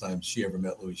the first times she ever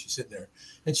met Louis. She's sitting there,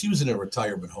 and she was in a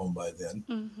retirement home by then.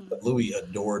 Mm-hmm. But Louis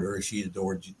adored her. She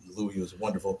adored Louis. It was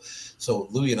wonderful. So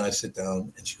Louis and I sit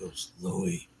down, and she goes,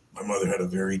 Louis. My mother had a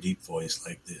very deep voice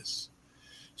like this.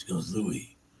 She goes,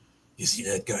 Louis, you see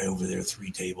that guy over there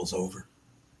 3 tables over?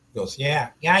 He goes, yeah,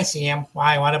 I see him.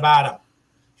 Why? What about him?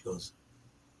 She goes,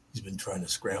 he's been trying to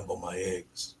scramble my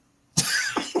eggs.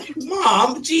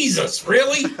 Mom, Jesus,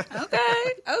 really? Okay.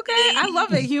 I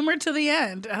love it. Humor to the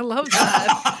end. I love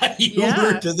that.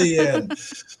 Humor to the end.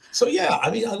 So, yeah,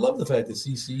 I mean, I love the fact that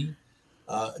Cece,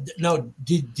 now,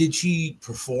 did she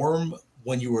perform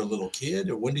when you were a little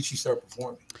kid, or when did she start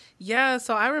performing? Yeah,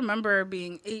 so I remember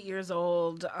being 8 years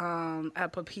old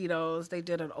at Pepito's. They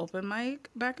did an open mic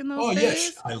back in those days. Oh,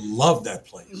 yes. I love that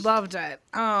place. Loved it.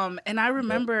 And I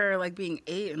remember like being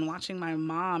 8 and watching my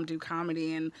mom do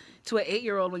comedy. And to an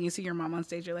 8-year-old, when you see your mom on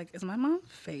stage, you're like, is my mom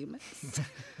famous?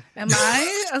 Am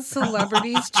I a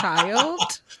celebrity's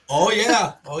child? Oh,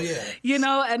 yeah.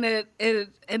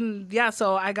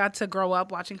 So I got to grow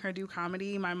up watching her do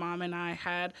comedy. My mom and I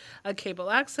had a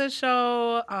cable access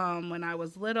show when I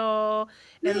was little.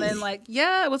 And then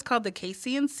it was called the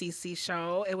Casey and Cece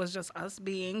Show. It was just us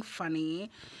being funny.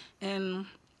 And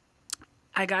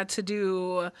I got to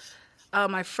do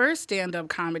my first stand-up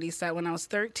comedy set when I was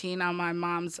 13 on my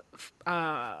mom's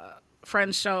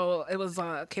friend's show. It was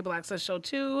a cable access show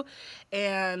too.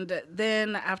 And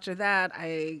then after that,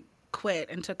 I quit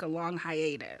and took a long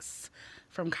hiatus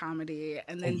from comedy.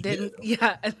 And then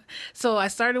So I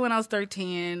started when I was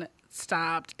 13,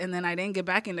 stopped, and then I didn't get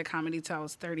back into comedy till I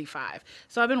was 35.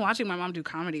 So I've been watching my mom do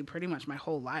comedy pretty much my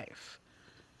whole life.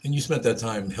 And you spent that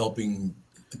time helping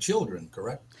the children,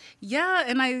 correct? Yeah,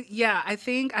 and I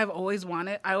think I always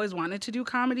wanted to do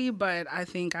comedy, but I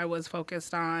think I was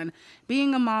focused on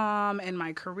being a mom and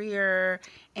my career.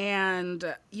 And,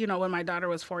 when my daughter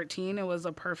was 14, it was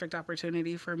a perfect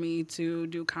opportunity for me to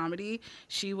do comedy.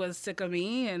 She was sick of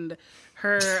me, and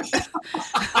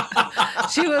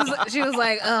she was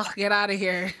like, "Ugh, get out of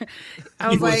here." I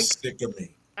was like, sick of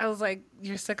me. I was like,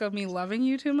 you're sick of me loving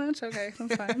you too much? Okay,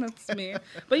 that's fine. That's me.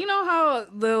 But you know how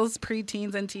those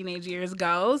preteens and teenage years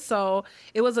go. So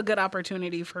it was a good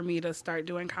opportunity for me to start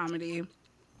doing comedy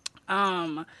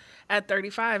at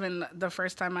 35. And the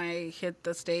first time I hit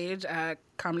the stage at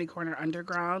Comedy Corner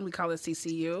Underground, we call it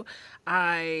CCU,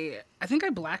 I think I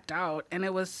blacked out, and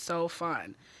it was so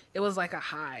fun. it was like a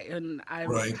high, and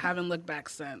I haven't looked back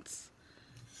since.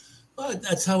 Well,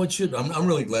 that's how it should. I'm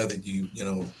really glad that you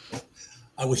know.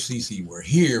 I wish Cece were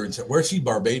here and said, "Where's she?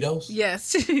 Barbados?"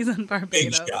 Yes, she's in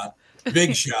Barbados.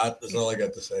 Big shot. That's all I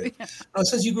got to say. Yeah.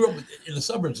 Since you grew up in the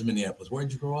suburbs of Minneapolis, where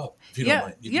did you grow up? If you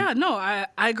don't mind.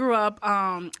 I grew up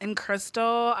in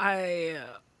Crystal.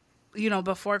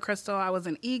 Before Crystal, I was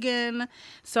in Eagan.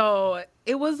 So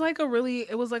it was like a really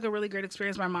great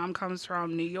experience. My mom comes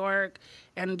from New York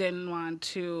and didn't want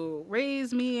to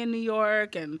raise me in New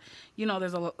York. And, there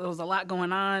was a lot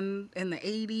going on in the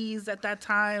 80s at that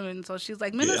time. And so she's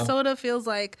like, Minnesota feels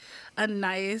like a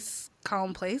nice,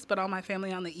 calm place. But all my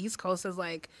family on the East Coast is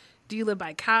like, do you live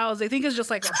by cows? They think it's just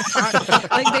like a farm.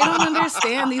 Like, they don't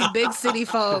understand these big city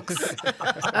folks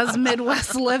as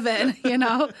Midwest living,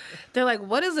 They're like,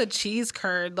 what is a cheese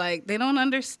curd? Like, they don't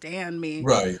understand me.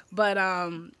 Right. But,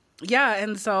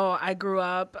 and so I grew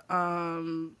up,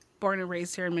 born and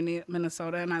raised here in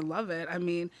Minnesota, and I love it. I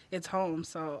mean, it's home,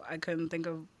 so I couldn't think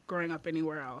of growing up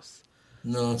anywhere else.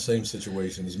 No, same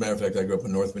situation. As a matter of fact, I grew up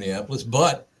in North Minneapolis,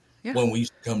 but when we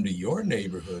used to come to your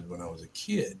neighborhood when I was a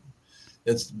kid,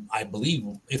 it's, I believe,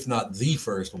 if not the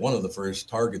first, one of the first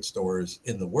Target stores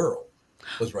in the world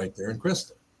was right there in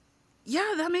Crystal.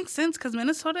 Yeah, that makes sense because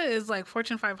Minnesota is like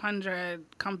Fortune 500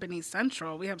 company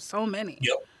central. We have so many.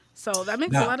 Yep. So that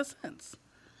makes a lot of sense.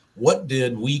 What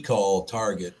did we call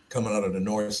Target coming out of the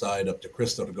north side up to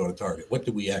Crystal to go to Target? What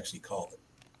did we actually call it?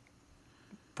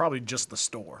 Probably just the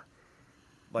store.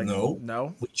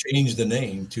 No. We changed the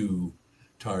name to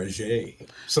Target,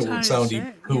 so it would sound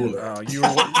even cooler. You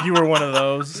were one of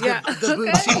those. Yeah.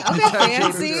 Okay,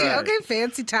 fancy. Okay,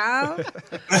 fancy Tom.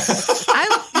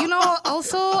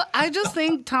 I just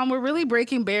think, Tom, we're really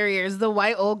breaking barriers. The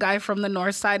white old guy from the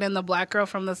north side and the black girl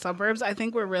from the suburbs. I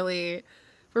think we're really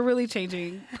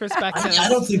changing perspective. I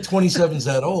don't think 27's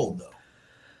that old though.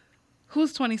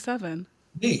 Who's 27?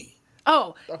 Me.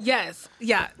 Oh, yes.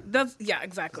 Yeah.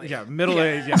 Exactly. Yeah, middle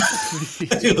age. Yeah.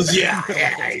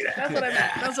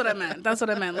 That's what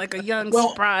I meant. Like a young,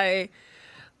 spry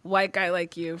white guy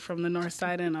like you from the north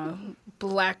side and a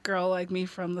black girl like me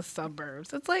from the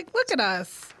suburbs. It's like, look at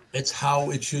us. It's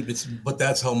how it should be. But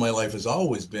that's how my life has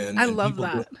always been. I love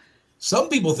that. Some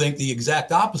people think the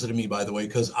exact opposite of me, by the way,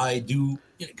 because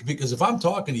if I'm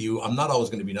talking to you, I'm not always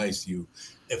going to be nice to you.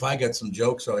 If I get some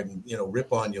jokes so I can,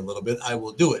 rip on you a little bit, I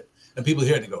will do it. And people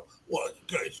hear it and go, well,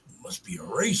 you guys must be a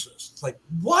racist. It's like,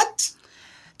 what?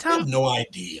 Tom, I have no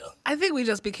idea. I think we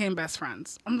just became best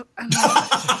friends.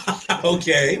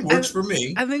 Okay, works for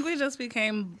me. I think we just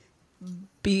became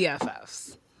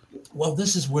BFFs. Well,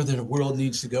 this is where the world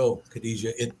needs to go,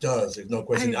 Khadijah. It does. There's no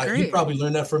question. You probably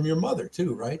learned that from your mother,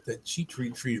 too, right? That she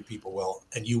treated people well,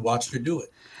 and you watched her do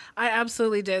it. I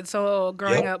absolutely did. So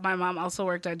growing up, my mom also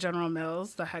worked at General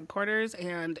Mills, the headquarters,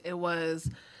 and it was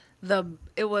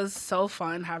so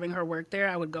fun having her work there.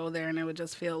 I would go there and it would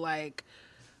just feel like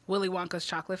Willy Wonka's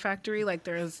chocolate factory. Like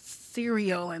there's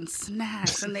cereal and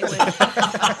snacks and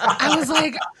I was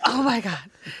like, oh my God,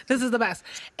 this is the best.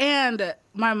 And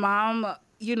my mom,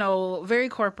 very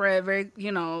corporate, very,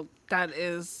 that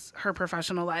is her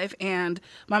professional life. And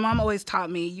my mom always taught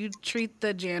me, you treat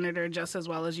the janitor just as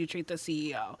well as you treat the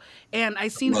CEO. And I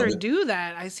seen her do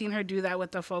that. I seen her do that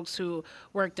with the folks who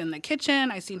worked in the kitchen.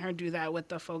 I seen her do that with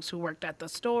the folks who worked at the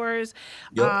stores,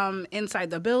 inside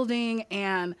the building.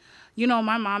 And,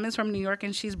 my mom is from New York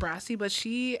and she's brassy, but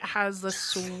she has the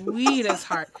sweetest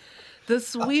heart. The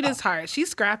sweetest heart. She's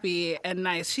scrappy and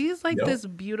nice. She's like this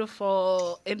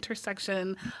beautiful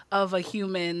intersection of a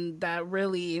human that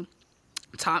really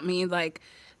taught me, like,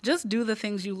 just do the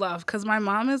things you love. Because my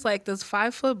mom is like this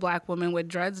 5-foot black woman with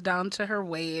dreads down to her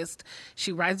waist.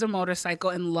 She rides a motorcycle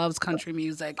and loves country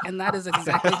music. And that is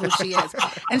exactly who she is.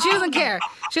 And she doesn't care.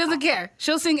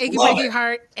 She'll sing Achy Breaky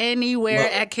Heart anywhere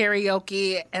at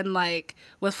karaoke and, like,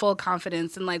 with full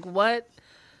confidence. And, what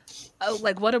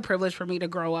a privilege for me to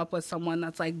grow up with someone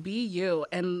that's like, be you.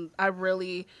 And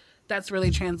that's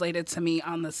really translated to me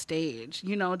on the stage,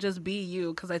 just be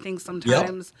you. Cause I think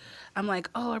sometimes I'm like,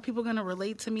 oh, are people going to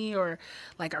relate to me? Or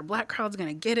like, our black crowd's going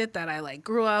to get it that I like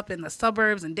grew up in the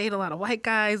suburbs and date a lot of white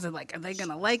guys and like, are they going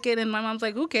to like it? And my mom's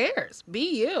like, who cares?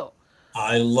 Be you.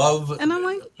 I love, and I'm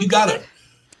like, you gotta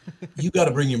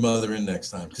bring your mother in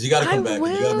next time. Cause you gotta come back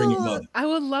and you gotta bring your mother. I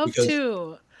would love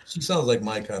to. She sounds like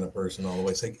my kind of person all the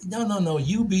way. It's like, no,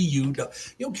 you be you. You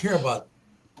don't care about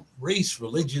race,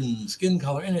 religion, skin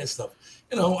color, any of that stuff.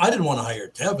 I didn't want to hire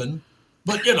Tevin,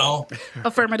 but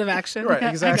affirmative action. Right,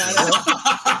 exactly.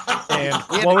 And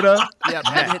quota.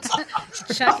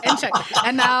 Check.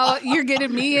 And now you're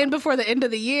getting me in before the end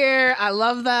of the year. I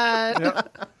love that.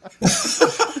 Yep.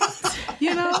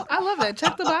 You know, I love it.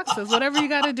 Check the boxes, whatever you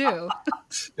got to do.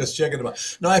 Just checking them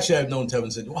out. No, actually, I've known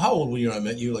Tevin since. Well, how old were you when I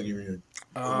met you? Like you were in your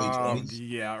early 20s?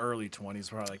 Yeah, early 20s,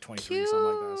 probably like 23, something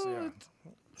like that. So,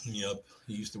 yeah. Yep.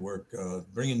 He used to work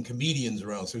bringing comedians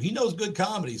around. So he knows good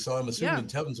comedy. So I'm assuming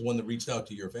Tevin's the one that reached out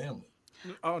to your family.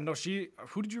 Oh, no,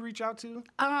 who did you reach out to?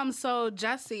 So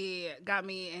Jesse got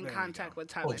me in contact with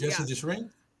Tevin. Oh, Jesse the Shrink?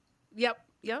 Yep.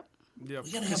 Yeah,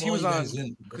 because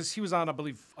he was on, I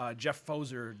believe, Jeff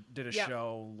Foser did a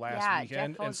show last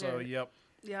weekend. And so,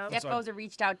 Jeff Foser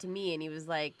reached out to me, and he was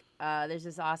like, there's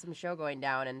this awesome show going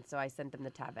down, and so I sent them to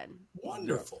Tevin.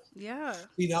 Wonderful. Yeah.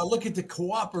 See, now look at the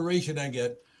cooperation I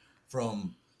get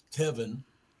from Tevin.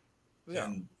 Yeah.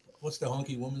 And what's the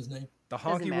honky woman's name? The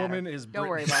honky woman is Don't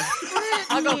worry about it.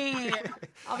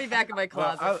 I'll be back in my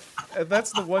closet.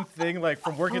 That's the one thing, like,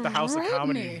 from working at the House of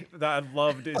Comedy that I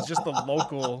loved is just the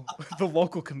local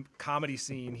comedy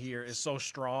scene here is so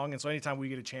strong, and so anytime we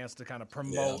get a chance to kind of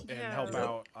promote and help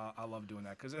out, I love doing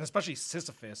that. Because especially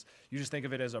Sisyphus, you just think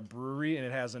of it as a brewery, and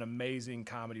it has an amazing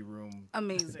comedy room.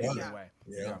 Amazing,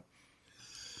 yeah.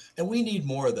 And we need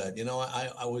more of that. You know,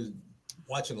 I was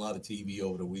watching a lot of TV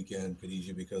over the weekend,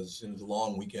 Khadijah, because it was a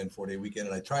long weekend, 4-day weekend,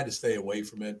 and I tried to stay away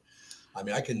from it. I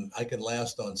mean, I can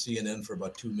last on CNN for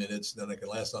about 2 minutes, then I can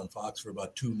last on Fox for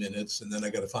about 2 minutes, and then I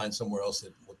got to find somewhere else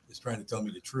that is trying to tell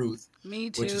me the truth. Me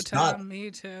too, Tom.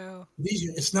 Me too.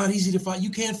 It's not easy to find. You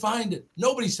can't find it.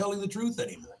 Nobody's telling the truth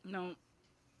anymore. No.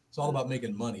 It's all about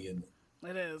making money, isn't it?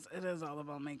 It is. It is all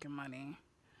about making money.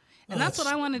 And that's what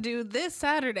I want to do this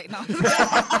Saturday. No, at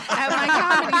my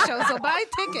comedy show. So buy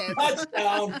tickets.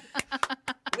 Touchdown.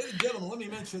 Ladies and gentlemen, let me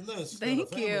mention this.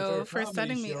 Thank you for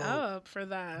setting me up for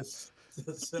that.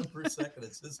 December 2nd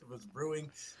at Sisyphus Brewing.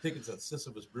 Tickets at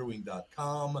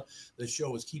sisyphusbrewing.com. The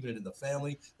show is keeping it in the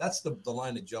family. That's the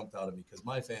line that jumped out at me because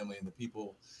my family and the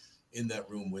people in that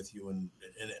room with you and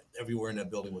everywhere in that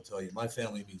building will tell you my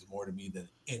family means more to me than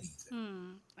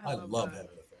anything. I love having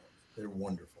a family. They're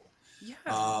wonderful.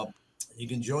 Yeah. You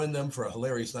can join them for a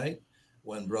hilarious night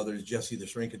when brothers Jesse the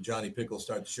Shrink and Johnny Pickle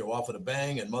start the show off with a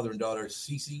bang, and mother and daughter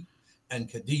Cece and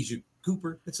Khadijah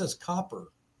Cooper. It says Copper.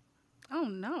 Oh,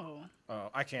 no. Oh,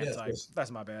 I can't type. That's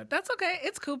my bad. That's okay.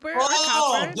 It's Cooper.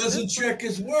 Oh, doesn't check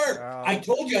his work. I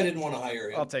told you I didn't want to hire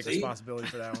him. I'll take responsibility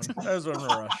for that one. That was in a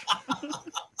rush.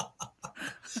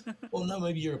 Well, no,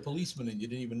 maybe you're a policeman and you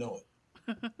didn't even know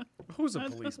it. Who's a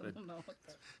policeman?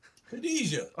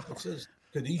 Khadijah. It says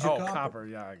Khadijah Copper.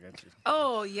 Yeah, I get you.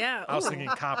 Oh, yeah. I was thinking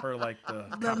copper like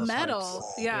the metal.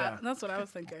 Yeah, that's what I was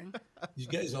thinking. You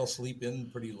guys all sleep in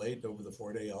pretty late over the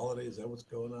 4-day holiday. Is that what's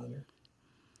going on here?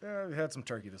 We had some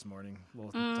turkey this morning. A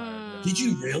little tired. Yeah. Did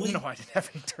you really? No, I didn't have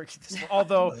any turkey this morning.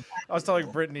 Although I was telling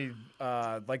Brittany,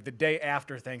 like the day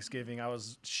after Thanksgiving, I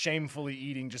was shamefully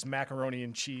eating just macaroni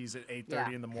and cheese at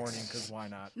 8:30 in the morning because why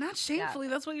not? Not shamefully.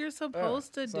 That's what you're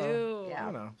supposed to do. Yeah.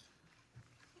 You know.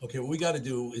 Okay, what we got to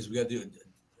do is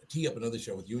tee up another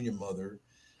show with you and your mother.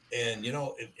 And, you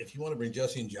know, if you want to bring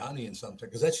Jesse and Johnny in sometime,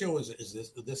 because that show is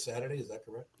this Saturday, is that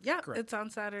correct? Yeah, correct. It's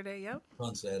on Saturday, yep.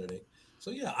 On Saturday. So,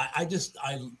 yeah, I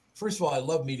first of all, I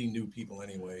love meeting new people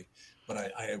anyway, but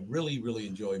I really, really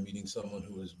enjoy meeting someone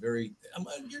who is very,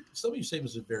 some of your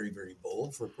statements are very, very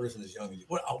bold for a person as young as you.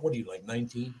 What are you, like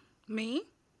 19? Me?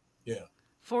 Yeah.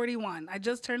 41. I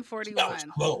just turned 41. That was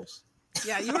close.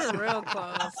 Yeah, you were real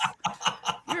close.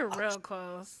 You were real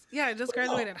close. Yeah, I just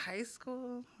graduated high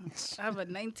school. I have a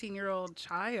 19-year-old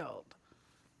child.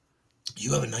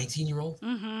 You have a 19-year-old?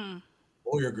 Mm-hmm.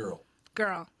 Boy or girl?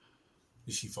 Girl.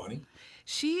 Is she funny?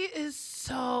 She is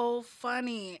so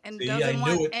funny and doesn't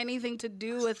want anything to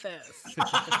do with this.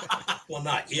 Well,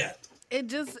 not yet.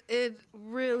 It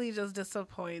really just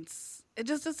disappoints. It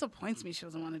just disappoints me. She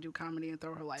doesn't want to do comedy and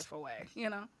throw her life away, you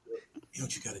know? You know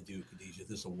what you got to do, Khadijah?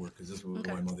 This will work because this is what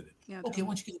my mother did. Yeah, okay, why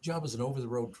don't you get a job as an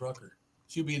over-the-road trucker?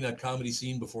 She'll be in that comedy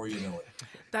scene before you know it.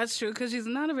 That's true because she's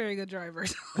not a very good driver.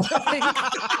 Is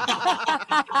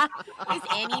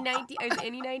any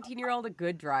 19-year-old a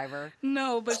good driver?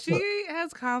 No, but she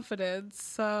has confidence.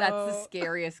 So that's the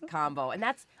scariest combo, and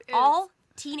that's all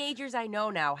teenagers I know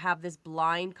now have this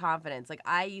blind confidence. Like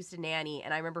I used to nanny,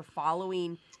 and I remember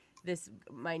following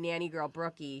my nanny girl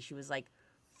Brookie. She was like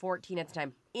 14 at the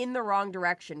time, in the wrong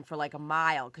direction for like a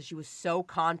mile because she was so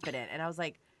confident, and I was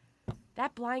like,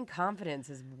 that blind confidence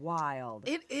is wild.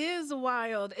 It is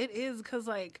wild. It is because,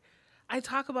 like, I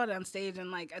talk about it on stage,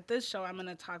 and, like, at this show, I'm going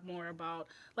to talk more about,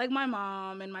 like, my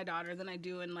mom and my daughter than I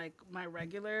do in, like, my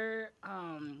regular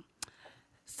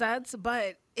sets.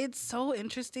 But it's so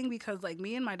interesting because, like,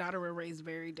 me and my daughter were raised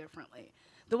very differently.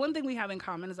 the one thing we have in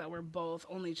common is that we're both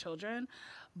only children.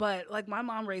 But like my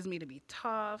mom raised me to be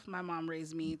tough. My mom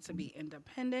raised me to be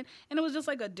independent. And it was just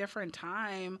like a different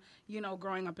time, you know,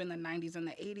 growing up in the 90s and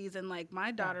the 80s. And like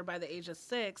my daughter by the age of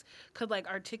 6 could like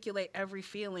articulate every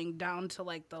feeling down to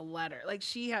like the letter. Like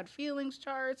she had feelings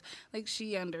charts. Like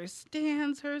she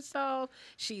understands herself.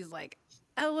 She's like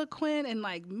eloquent. And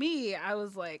like me, I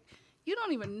was like, you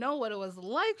don't even know what it was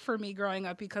like for me growing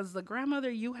up because the grandmother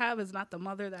you have is not the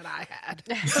mother that I had.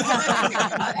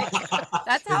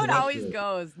 That's how it always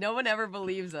goes. No one ever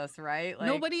believes us, right? Like,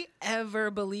 nobody ever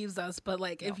believes us. But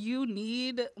like, if you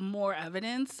need more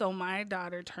evidence, so my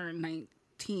daughter turned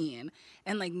 19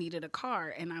 and like needed a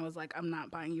car. And I was like, I'm not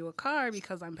buying you a car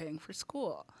because I'm paying for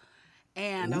school.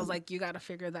 And I was like, you got to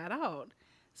figure that out.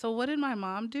 So what did my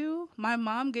mom do? My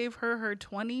mom gave her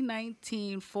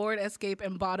 2019 Ford Escape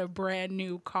and bought a brand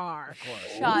new car.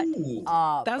 Shut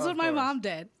up. That's what my mom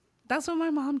did. That's what my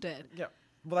mom did. Yeah.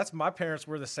 Well, my parents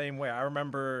were the same way. I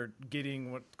remember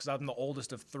getting, because I'm the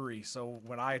oldest of 3. So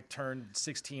when I turned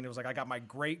 16, it was like I got my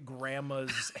great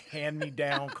grandma's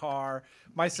hand-me-down car.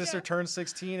 My sister turned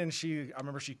 16, and I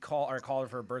remember I called her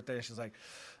for her birthday, and she was like,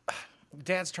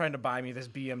 Dad's trying to buy me this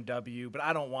BMW, but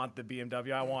I don't want the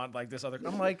BMW. I want like this other.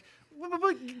 I'm like,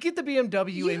 but get the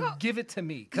BMW and give it to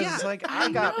me, because it's like I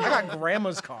got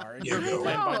grandma's car and you're planning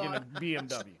on getting a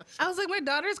BMW. I was like, my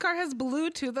daughter's car has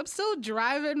Bluetooth. I'm still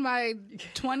driving my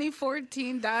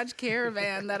 2014 Dodge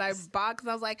Caravan that I bought because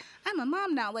I was like, I'm a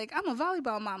mom now. Like I'm a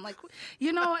volleyball mom. Like,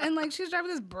 you know, and like she's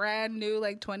driving this brand new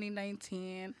like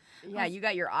 2019. Yeah, you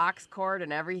got your aux cord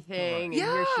and everything, and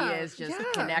here she is just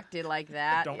connected like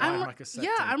that. Don't mind my cassette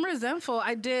tape. I'm resentful.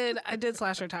 I did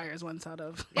slash her tires once out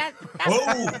of. That's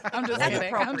I'm just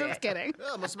kidding. I'm just kidding.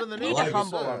 Yeah, must have been the need new to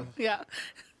humble them. Yeah.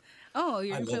 Oh,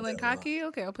 you're feeling cocky?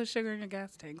 Okay, I'll put sugar in your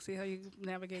gas tank. See how you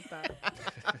navigate that.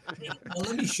 Well,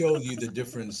 let me show you the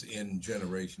difference in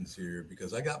generations here,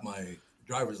 because I got my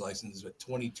driver's license at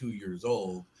 22 years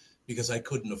old because I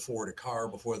couldn't afford a car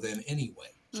before then anyway.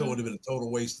 So it would have been a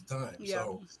total waste of time. Yeah.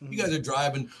 So you guys are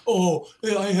driving,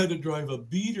 hey, I had to drive a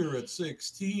beater at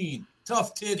 16.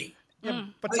 Tough titty. Yeah,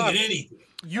 but I get anything.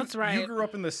 That's right. You grew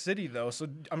up in the city, though, so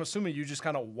I'm assuming you just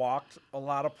kind of walked a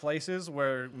lot of places,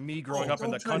 where me growing up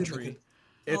in the country,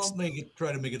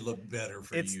 try to make it look better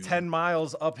for you. It's 10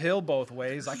 miles uphill both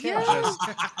ways. I can't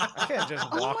just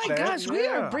walk there. Oh my gosh, we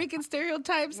are breaking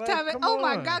stereotypes, Like, Tevin. come Oh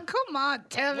my on. God, come on,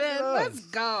 Tevin. Let's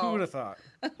go. Who would have thought?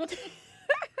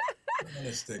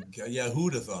 Yeah,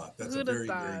 who'd have thought? That's Who'd a have very,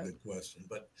 thought? very good question.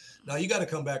 But now you got to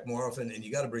come back more often, and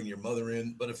you got to bring your mother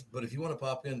in. But if you want to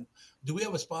pop in, do we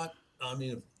have a spot? I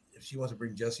mean, if she wants to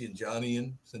bring Jesse and Johnny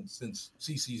in, since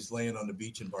Cece's laying on the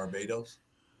beach in Barbados.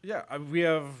 Yeah, we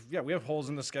have holes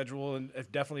in the schedule, and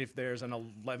if there's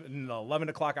an 11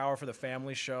 o'clock hour for the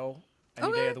family show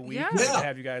any day of the week, we can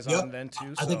have you guys on then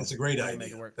too. I think it's a great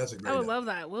idea. That's a great idea. I would love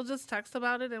that. We'll just text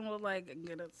about it and we'll like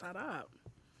get it set up.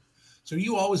 So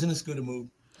you always in this good a mood?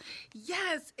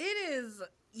 Yes, it is.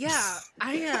 Yeah,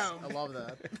 I am. I love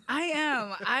that. I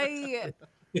am.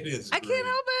 It is. I can't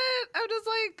help it. I'm just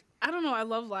like, I don't know. I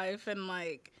love life, and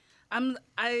like,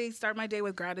 I start my day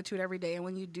with gratitude every day. And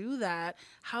when you do that,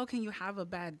 how can you have a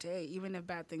bad day, even if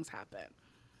bad things happen?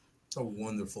 It's a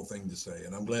wonderful thing to say,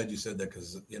 and I'm glad you said that,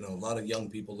 because a lot of young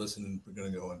people listening are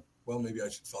going to go, well, maybe I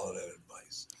should follow that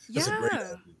advice. That's a great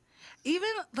idea. Even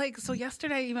like, so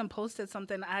yesterday I even posted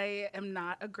something. I am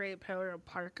not a great parallel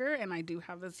parker, and I do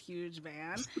have this huge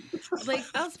van. Like,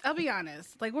 I'll be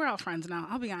honest. Like, we're all friends now.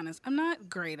 I'll be honest. I'm not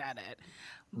great at it.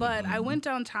 But I went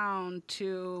downtown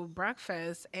to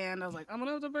breakfast, and I was like, I'm going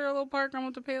to have to parallel park. I'm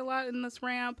going to have to pay a lot in this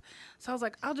ramp. So I was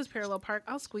like, I'll just parallel park.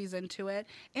 I'll squeeze into it.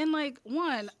 And like,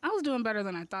 I was doing better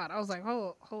than I thought. I was like,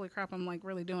 holy crap, I'm like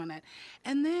really doing it.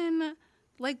 And then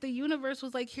like the universe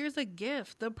was like, here's a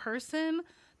gift. The person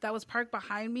that was parked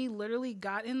behind me literally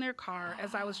got in their car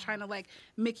as I was trying to like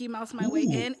Mickey Mouse my way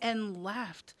in and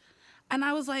left. And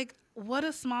I was like, what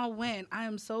a small win. I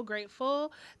am so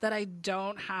grateful that I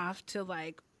don't have to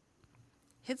like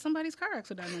hit somebody's car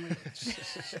accidentally.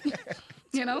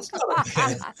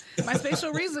 My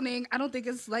spatial reasoning, I don't think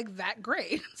it's like that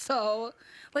great. So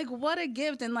like, what a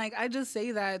gift. And like, I just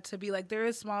say that to be like, there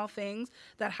is small things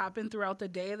that happen throughout the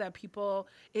day that people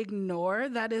ignore.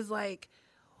 That is like,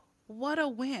 what a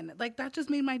win. Like, that just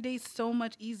made my day so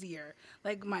much easier.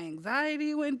 Like, my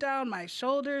anxiety went down, my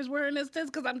shoulders were in this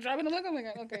because I'm driving to look. I'm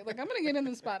like, okay, like, I'm going to get in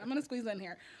this spot. I'm going to squeeze in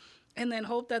here. And then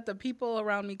hope that the people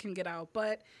around me can get out.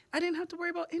 But I didn't have to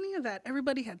worry about any of that.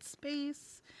 Everybody had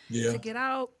space to get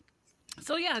out.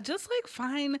 So, yeah, just, like,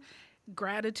 find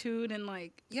gratitude and,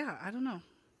 like, I don't know.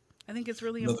 I think it's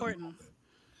really important.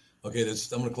 Okay, I'm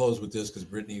going to close with this because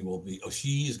Brittany will be,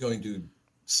 she is going to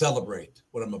celebrate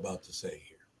what I'm about to say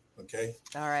here. Okay.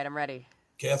 All right, I'm ready.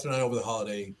 Catherine and I over the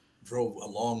holiday drove a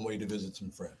long way to visit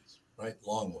some friends, right?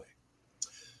 Long way.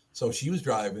 So she was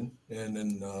driving, and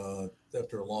then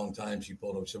after a long time, she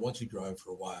pulled over. She said, "Why don't you drive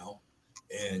for a while?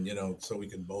 And, so we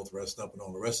can both rest up and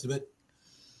all the rest of it."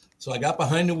 So I got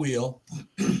behind the wheel.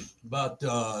 About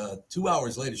 2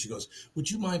 hours later, she goes,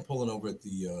 "Would you mind pulling over at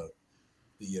the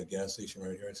gas station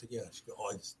right here?" I said, "Yeah."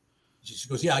 She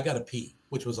goes, "Yeah, I got to pee,"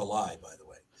 which was a lie, by the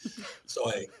way. So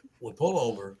I would pull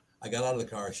over. I got out of the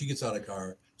car. She gets out of the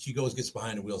car. She gets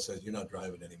behind the wheel, says, "You're not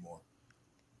driving anymore."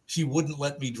 She wouldn't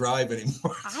let me drive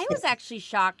anymore. I was actually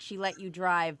shocked she let you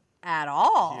drive at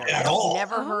all. At all.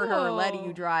 Never heard her letting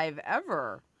you drive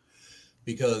ever.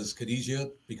 Because,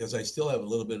 Khadijah, because I still have a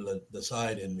little bit of the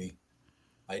side in me,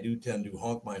 I do tend to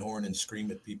honk my horn and scream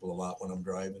at people a lot when I'm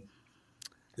driving.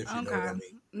 If you know what I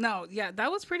mean. No, yeah, that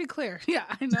was pretty clear. Yeah,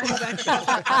 I know exactly.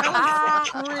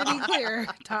 That was pretty clear,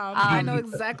 Tom. I know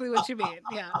exactly what you mean.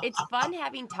 Yeah. It's fun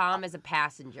having Tom as a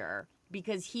passenger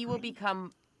because he will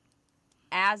become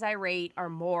as irate or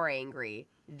more angry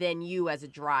than you as a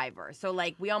driver. So,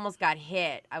 like, we almost got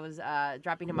hit. I was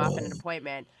dropping him off at an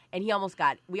appointment, and we almost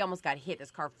got hit. This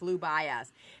car flew by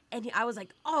us. And I was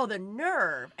like, oh, the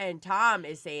nerve. And Tom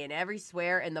is saying every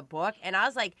swear in the book. And I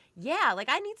was like, yeah, like,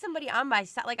 I need somebody on my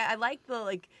side. Like, I like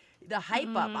the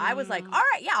hype up. I was like, all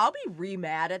right, yeah, I'll be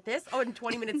re-mad at this. Oh, and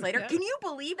 20 minutes later, can you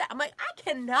believe that? I'm like, I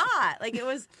cannot. Like, it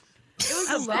was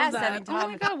the best having Tom. Oh,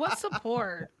 my God, what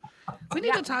support. We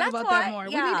need to talk about that more.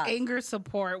 Yeah. We need anger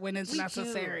support when it's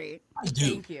necessary.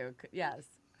 Thank you. Yes.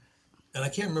 And I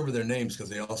can't remember their names because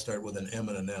they all start with an M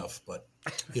and an F, but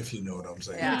if you know what I'm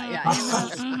saying. Yeah.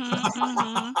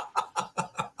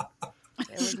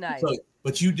 It was nice. So,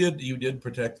 but you did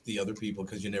protect the other people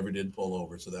because you never did pull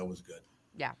over, so that was good.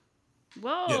 Yeah.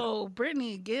 Whoa,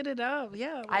 Brittany, get it up.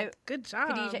 Yeah, good job.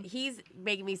 Khadijah, he's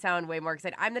making me sound way more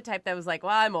excited. I'm the type that was like,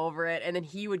 well, I'm over it. And then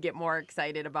he would get more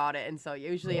excited about it. And so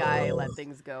usually I let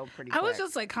things go pretty quick. I was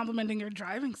just like complimenting your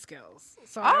driving skills.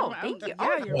 So thank you.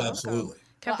 Yeah, you're welcome. Absolutely.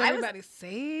 Kept everybody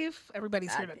safe.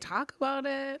 Everybody's here to talk about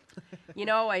it.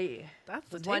 That's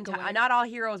the one time. Not all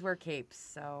heroes wear capes,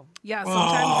 so yeah.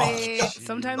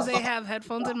 Sometimes they have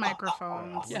headphones and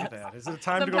microphones. Look at that. Is it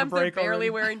time sometimes to go to break? They're barely already?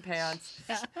 wearing pants.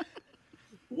 Yeah.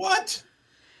 What?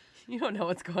 You don't know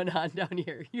what's going on down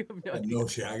here. You have no idea. No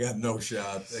shot. I got no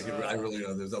shot. I really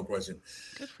know. There's no question.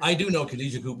 I do know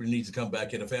Khadijah Cooper needs to come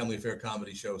back in a family affair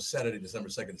comedy show Saturday, December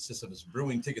 2nd at Sisyphus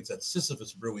Brewing. Tickets at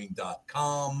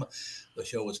sisyphusbrewing.com. The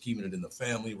show is keeping it in the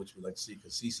family, which we like to see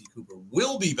because Cece Cooper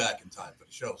will be back in time for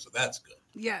the show, so that's good.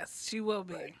 Yes, she will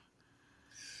be. Right.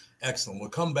 Excellent. We'll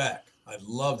come back. I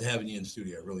loved having you in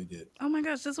studio. I really did. Oh my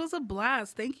gosh, this was a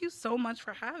blast. Thank you so much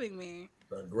for having me.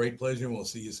 A great pleasure, and we'll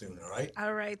see you soon, all right?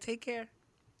 All right, take care.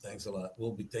 Thanks a lot.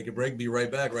 We'll take a break, be right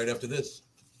back right after this.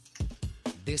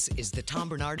 This is the Tom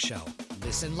Barnard Show.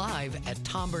 Listen live at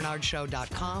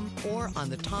tombernardshow.com or on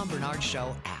the Tom Barnard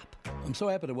Show app. I'm so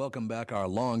happy to welcome back our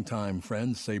longtime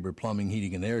friend, Sabre Plumbing,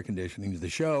 Heating, and Air Conditioning, to the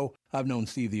show. I've known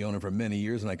Steve, the owner, for many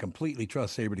years, and I completely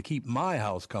trust Sabre to keep my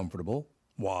house comfortable.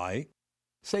 Why?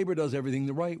 Sabre does everything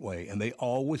the right way, and they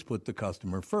always put the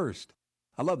customer first.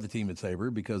 I love the team at Sabre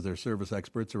because their service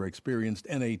experts are experienced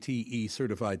NATE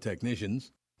certified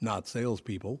technicians, not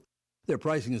salespeople. Their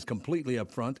pricing is completely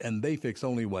upfront, and they fix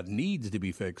only what needs to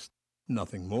be fixed,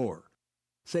 nothing more.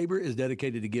 Sabre is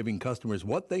dedicated to giving customers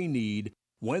what they need,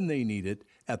 when they need it,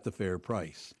 at the fair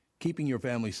price, keeping your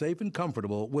family safe and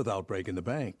comfortable without breaking the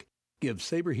bank. Give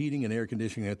Sabre Heating and Air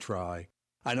Conditioning a try.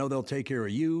 I know they'll take care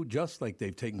of you just like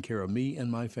they've taken care of me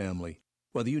and my family.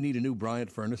 Whether you need a new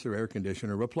Bryant furnace or air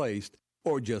conditioner replaced,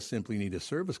 or just simply need a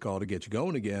service call to get you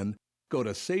going again, go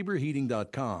to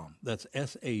saberheating.com. That's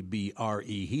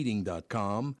S-A-B-R-E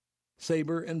heating.com.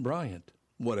 Sabre and Bryant,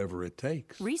 whatever it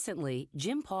takes. Recently,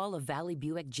 Jim Paul of Valley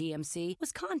Buick GMC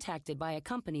was contacted by a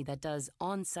company that does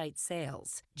on-site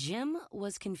sales. Jim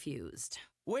was confused.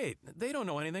 Wait, they don't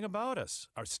know anything about us,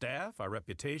 our staff, our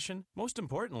reputation, most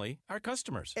importantly, our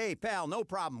customers. Hey, pal, no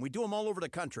problem. We do them all over the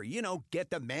country. You know,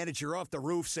 get the manager off the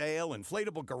roof sale,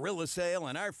 inflatable gorilla sale,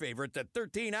 and our favorite, the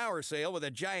 13-hour sale with a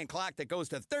giant clock that goes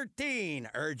to 13.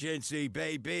 Urgency,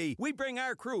 baby. We bring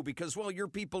our crew because, well, your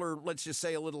people are, let's just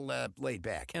say, a little laid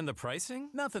back. And the pricing?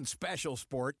 Nothing special,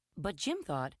 sport. But Jim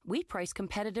thought we price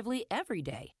competitively every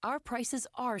day. Our prices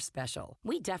are special.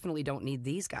 We definitely don't need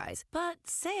these guys. But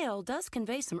sale does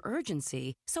convey some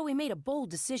urgency, so we made a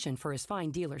bold decision for his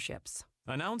fine dealerships.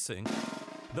 Announcing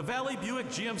the Valley Buick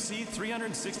GMC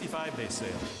 365-day sale.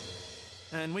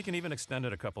 And we can even extend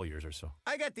it a couple years or so.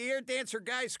 I got the Air Dancer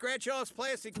guy, scratch-offs,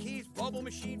 plastic keys, bubble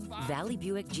machine. Valley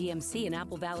Buick GMC in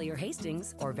Apple Valley or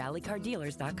Hastings or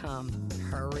valleycardealers.com.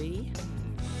 Hurry.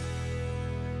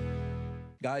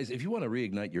 Guys, if you want to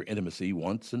reignite your intimacy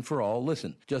once and for all,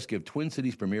 listen. Just give Twin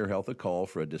Cities Premier Health a call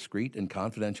for a discreet and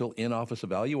confidential in-office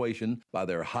evaluation by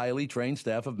their highly trained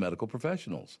staff of medical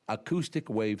professionals. Acoustic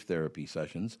wave therapy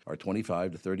sessions are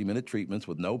 25 to 30-minute treatments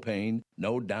with no pain,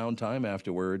 no downtime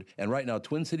afterward. And right now,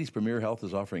 Twin Cities Premier Health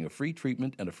is offering a free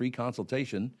treatment and a free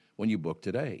consultation when you book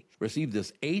today. Receive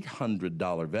this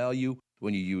 $800 value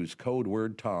when you use code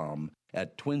word TOM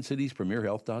at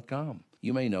TwinCitiesPremierHealth.com.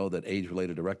 You may know that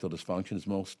age-related erectile dysfunction is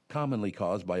most commonly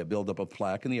caused by a buildup of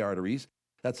plaque in the arteries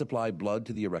that supply blood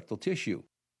to the erectile tissue.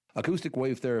 Acoustic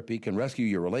wave therapy can rescue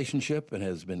your relationship and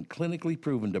has been clinically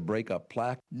proven to break up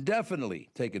plaque. Definitely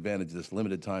take advantage of this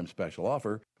limited-time special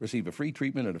offer. Receive a free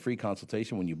treatment and a free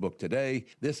consultation when you book today.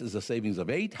 This is a savings of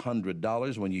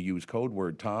 $800 when you use code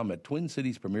word TOM at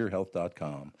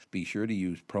TwinCitiesPremierHealth.com. Be sure to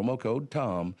use promo code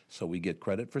TOM so we get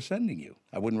credit for sending you.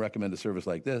 I wouldn't recommend a service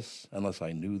like this unless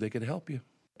I knew they could help you.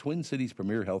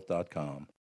 TwinCitiesPremierHealth.com.